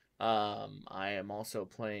 I am also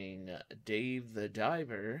playing Dave the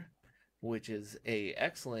Diver, which is a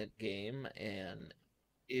excellent game, and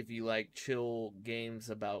if you like chill games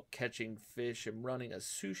about catching fish and running a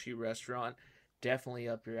sushi restaurant, definitely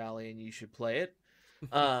up your alley and you should play it.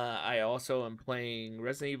 I also am playing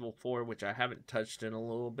Resident Evil 4, which I haven't touched in a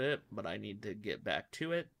little bit, but I need to get back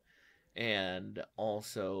to it. And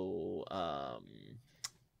also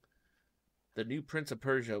the new Prince of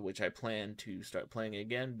Persia, which I plan to start playing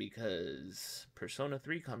again because Persona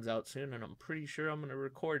 3 comes out soon, and I'm pretty sure I'm going to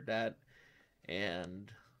record that.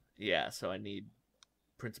 And yeah, so I need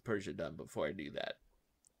Prince of Persia done before I do that.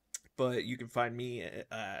 But you can find me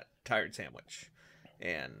at Tired Sandwich,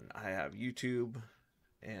 and I have YouTube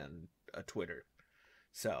and a Twitter.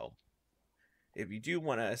 So if you do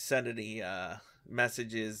want to send any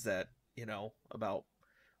messages that, you know, about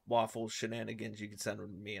Waffle shenanigans, you can send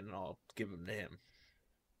them to me and I'll give them to him.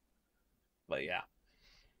 But yeah.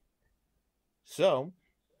 So,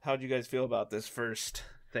 how'd you guys feel about this first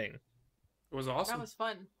thing? It was awesome.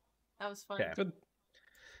 That was fun. Okay. Good.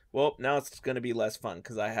 Well, now it's going to be less fun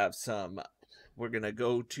because I have some. We're going to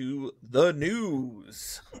go to the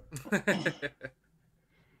news.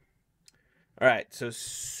 All right. So,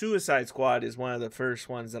 Suicide Squad is one of the first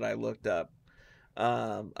ones that I looked up.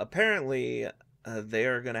 Apparently, they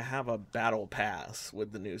are going to have a battle pass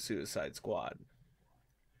with the new Suicide Squad,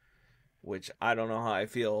 which I don't know how I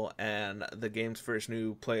feel. And the game's first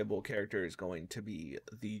new playable character is going to be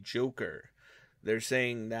the Joker. They're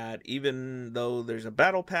saying that even though there's a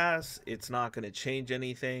battle pass, it's not going to change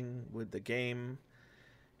anything with the game,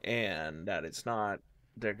 and that it's not.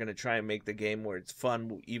 They're going to try and make the game where it's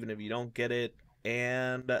fun even if you don't get it,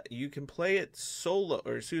 and you can play it solo,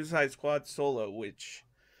 or Suicide Squad solo, which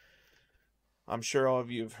I'm sure all of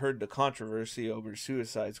you have heard the controversy over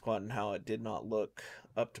Suicide Squad and how it did not look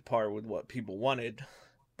up to par with what people wanted,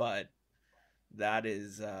 but that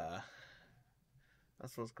is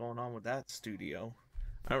that's what's going on with that studio.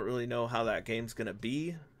 I don't really know how that game's gonna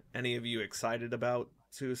be. Any of you excited about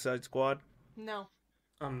Suicide Squad? No.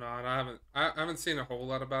 I'm not. I haven't seen a whole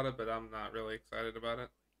lot about it, but I'm not really excited about it.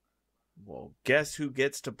 Well, guess who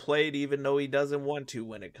gets to play it even though he doesn't want to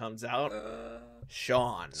when it comes out?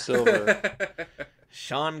 Sean. Silver.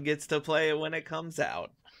 Sean gets to play it when it comes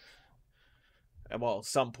out. Well,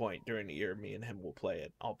 some point during the year, me and him will play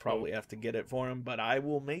it. I'll probably have to get it for him, but I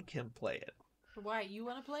will make him play it. Why? You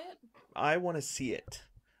want to play it? I want to see it.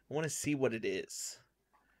 I want to see what it is.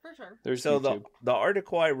 For sure. There's So YouTube. the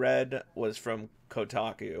article I read was from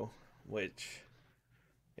Kotaku, which,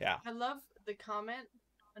 yeah. I love the comment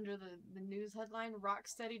under the news headline,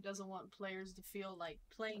 Rocksteady doesn't want players to feel like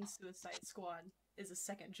playing Suicide Squad is a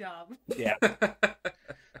second job. Yeah.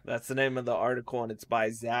 That's the name of the article, and it's by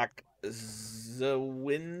Zach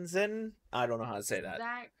Zwinzen. I don't know how to say that.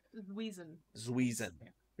 Zach Zwiezen. Zwiezen.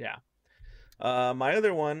 Yeah. My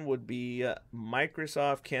other one would be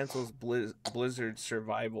Microsoft cancels Blizzard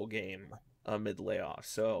survival game amid layoffs.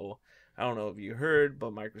 So I don't know if you heard,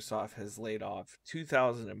 but Microsoft has laid off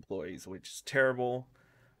 2,000 employees, which is terrible.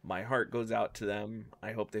 My heart goes out to them.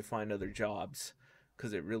 I hope they find other jobs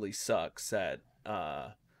because it really sucks that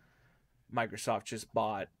Microsoft just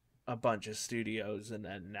bought a bunch of studios and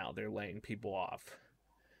then now they're laying people off.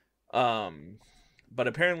 But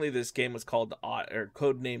apparently this game was called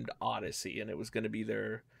codenamed Odyssey, and it was going to be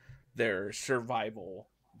their survival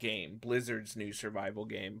game, Blizzard's new survival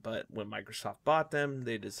game. But when Microsoft bought them,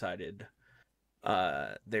 they decided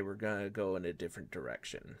they were going to go in a different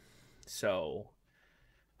direction. So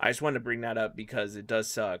I just wanted to bring that up because it does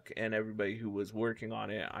suck, and everybody who was working on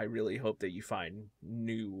it, I really hope that you find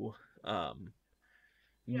new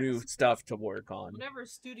Yes. stuff to work on. Whatever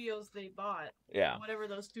studios they bought, Yeah. whatever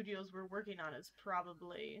those studios were working on is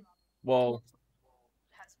probably Well,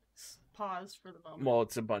 has been paused for the moment. well,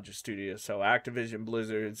 it's a bunch of studios. So Activision,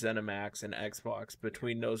 Blizzard, ZeniMax, and Xbox.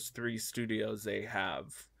 Between those 3 studios, they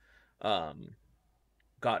have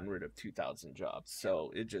gotten rid of 2,000 jobs.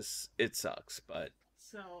 So it sucks, but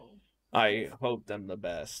So I hope them the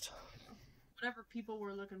best. whatever people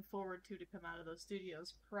were looking forward to come out of those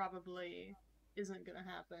studios probably isn't gonna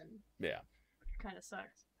happen. Yeah. Kind of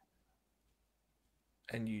sucks.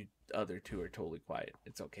 And you other 2 are totally quiet.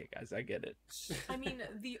 It's okay, guys. I get it. I mean,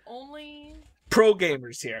 the only Pro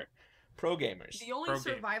gamers here. Pro gamers. Pro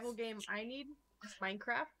survival gamers. game I need is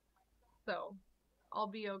Minecraft, so I'll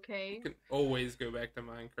be okay. You can always go back to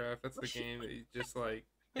Minecraft. That's the game that you just like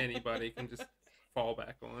anybody can just fall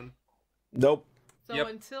back on. Nope. So Yep.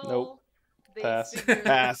 until Nope. they Pass. figure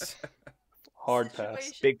Pass. Hard pass.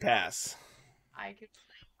 situation, Big pass. I could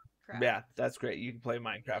play Minecraft. Yeah, that's great. You can play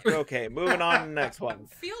Minecraft. Okay, moving on to the next I one.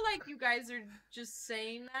 feel like you guys are just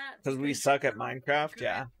saying that Because we you're suck at Minecraft, good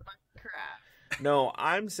yeah. at Minecraft. No,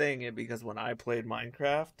 I'm saying it because when I played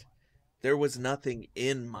Minecraft, there was nothing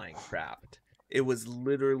in Minecraft. It was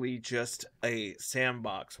literally just a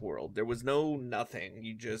sandbox world. There was nothing.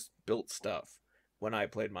 You just built stuff when I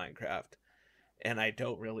played Minecraft. And I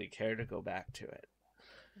don't really care to go back to it.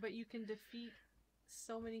 But you can defeat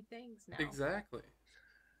so many things now. Exactly.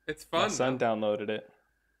 It's My fun. son though. downloaded it.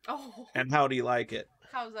 Oh, And how do you like it?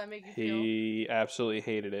 how does that make you feel? He absolutely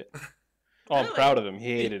hated it. Oh, I'm Really? proud of him.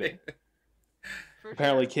 He hated it. For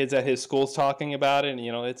Apparently, sure. kids at his school's talking about it, and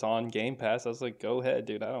it's on Game Pass. I was like, "Go ahead,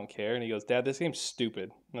 dude. I don't care." And he goes, "Dad, this game's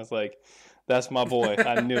stupid." And I was like, "That's my boy.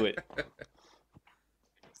 I knew it."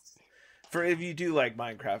 For if you do like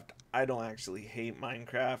Minecraft, I don't actually hate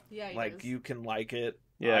Minecraft. Yeah, he like does. you can like it.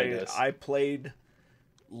 Yeah, he does. I played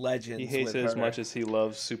Legends. He hates with it as her. much as he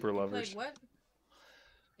loves Super Like Lovers. what?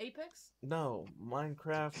 Apex? No,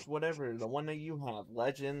 Minecraft, whatever, the one that you have,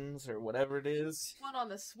 Legends or whatever it is. One on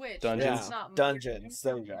the Switch. Dungeons. It's not Dungeons,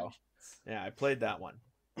 there you go. Dungeons. Yeah, I played that one.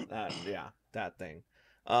 That thing.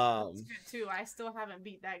 It's good too. I still haven't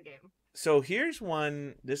beat that game. So here's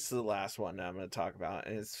one. This is the last one that I'm going to talk about,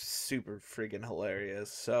 and it's super friggin'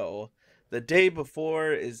 hilarious. So the day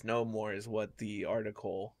before is no more, is what the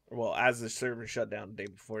article. Well, as the server shut down, the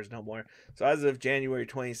day before is no more. So as of January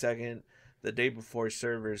 22nd, the day before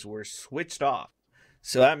servers were switched off.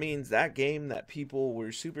 So that means that game that people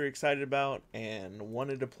were super excited about and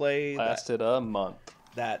wanted to play Lasted a month.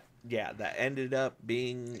 that ended up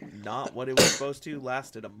being not what it was supposed to,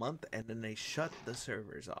 lasted a month, and then they shut the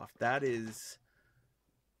servers off. That is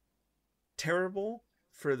terrible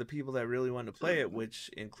for the people that really wanted to play it, which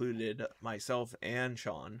included myself and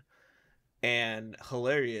Sean, and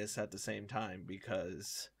hilarious at the same time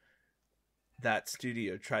because that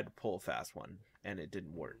studio tried to pull a fast one and it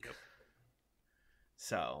didn't work.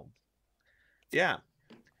 So yeah.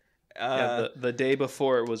 The day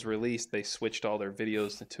before it was released, they switched all their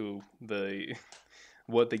videos to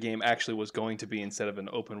what the game actually was going to be instead of an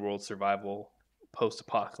open world survival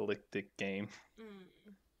post-apocalyptic game.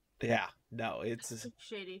 Yeah, no, it's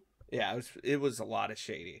shady. Yeah, it was a lot of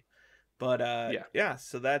shady. But yeah,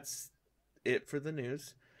 so that's it for the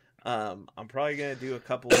news. I'm probably gonna do a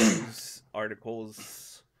couple of news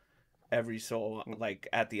articles every so like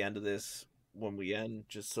at the end of this when we end,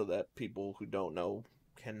 just so that people who don't know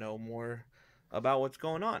can know more about what's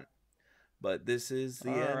going on. But this is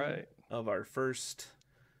the end of our first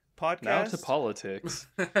podcast. Now to politics.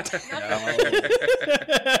 I'm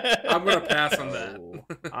gonna pass on that.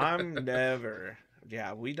 I'm never.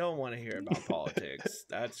 Yeah, we don't want to hear about politics.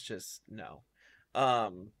 That's just no.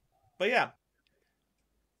 But yeah,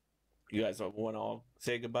 you guys want to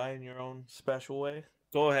say goodbye in your own special way?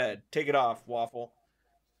 Go ahead, take it off, Waffle.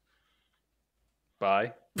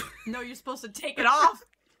 Bye. No, you're supposed to take it off.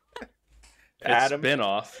 Adam. It's been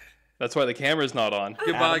off. That's why the camera's not on.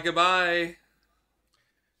 Goodbye, Adam. goodbye.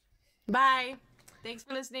 Bye. Thanks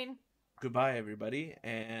for listening. Goodbye, everybody.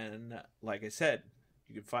 And like I said,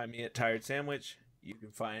 you can find me at Tired Sandwich. You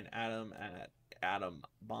can find Adam at Adam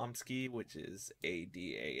Bomski, which is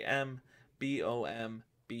AdamBombski.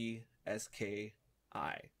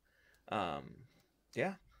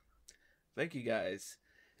 Yeah. Thank you guys.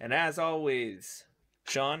 And as always,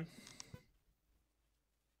 Sean.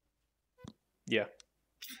 Yeah.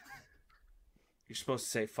 You're supposed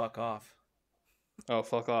to say fuck off. Oh,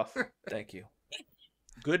 fuck off. Thank you.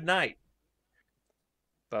 Good night.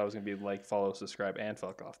 Thought it was going to be like, follow, subscribe, and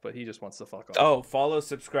fuck off, but he just wants to fuck off. Oh, follow,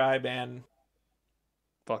 subscribe, and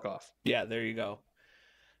fuck off. Yeah, there you go.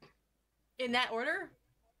 In that order?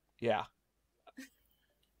 Yeah.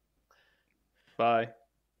 Bye.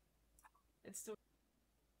 It's still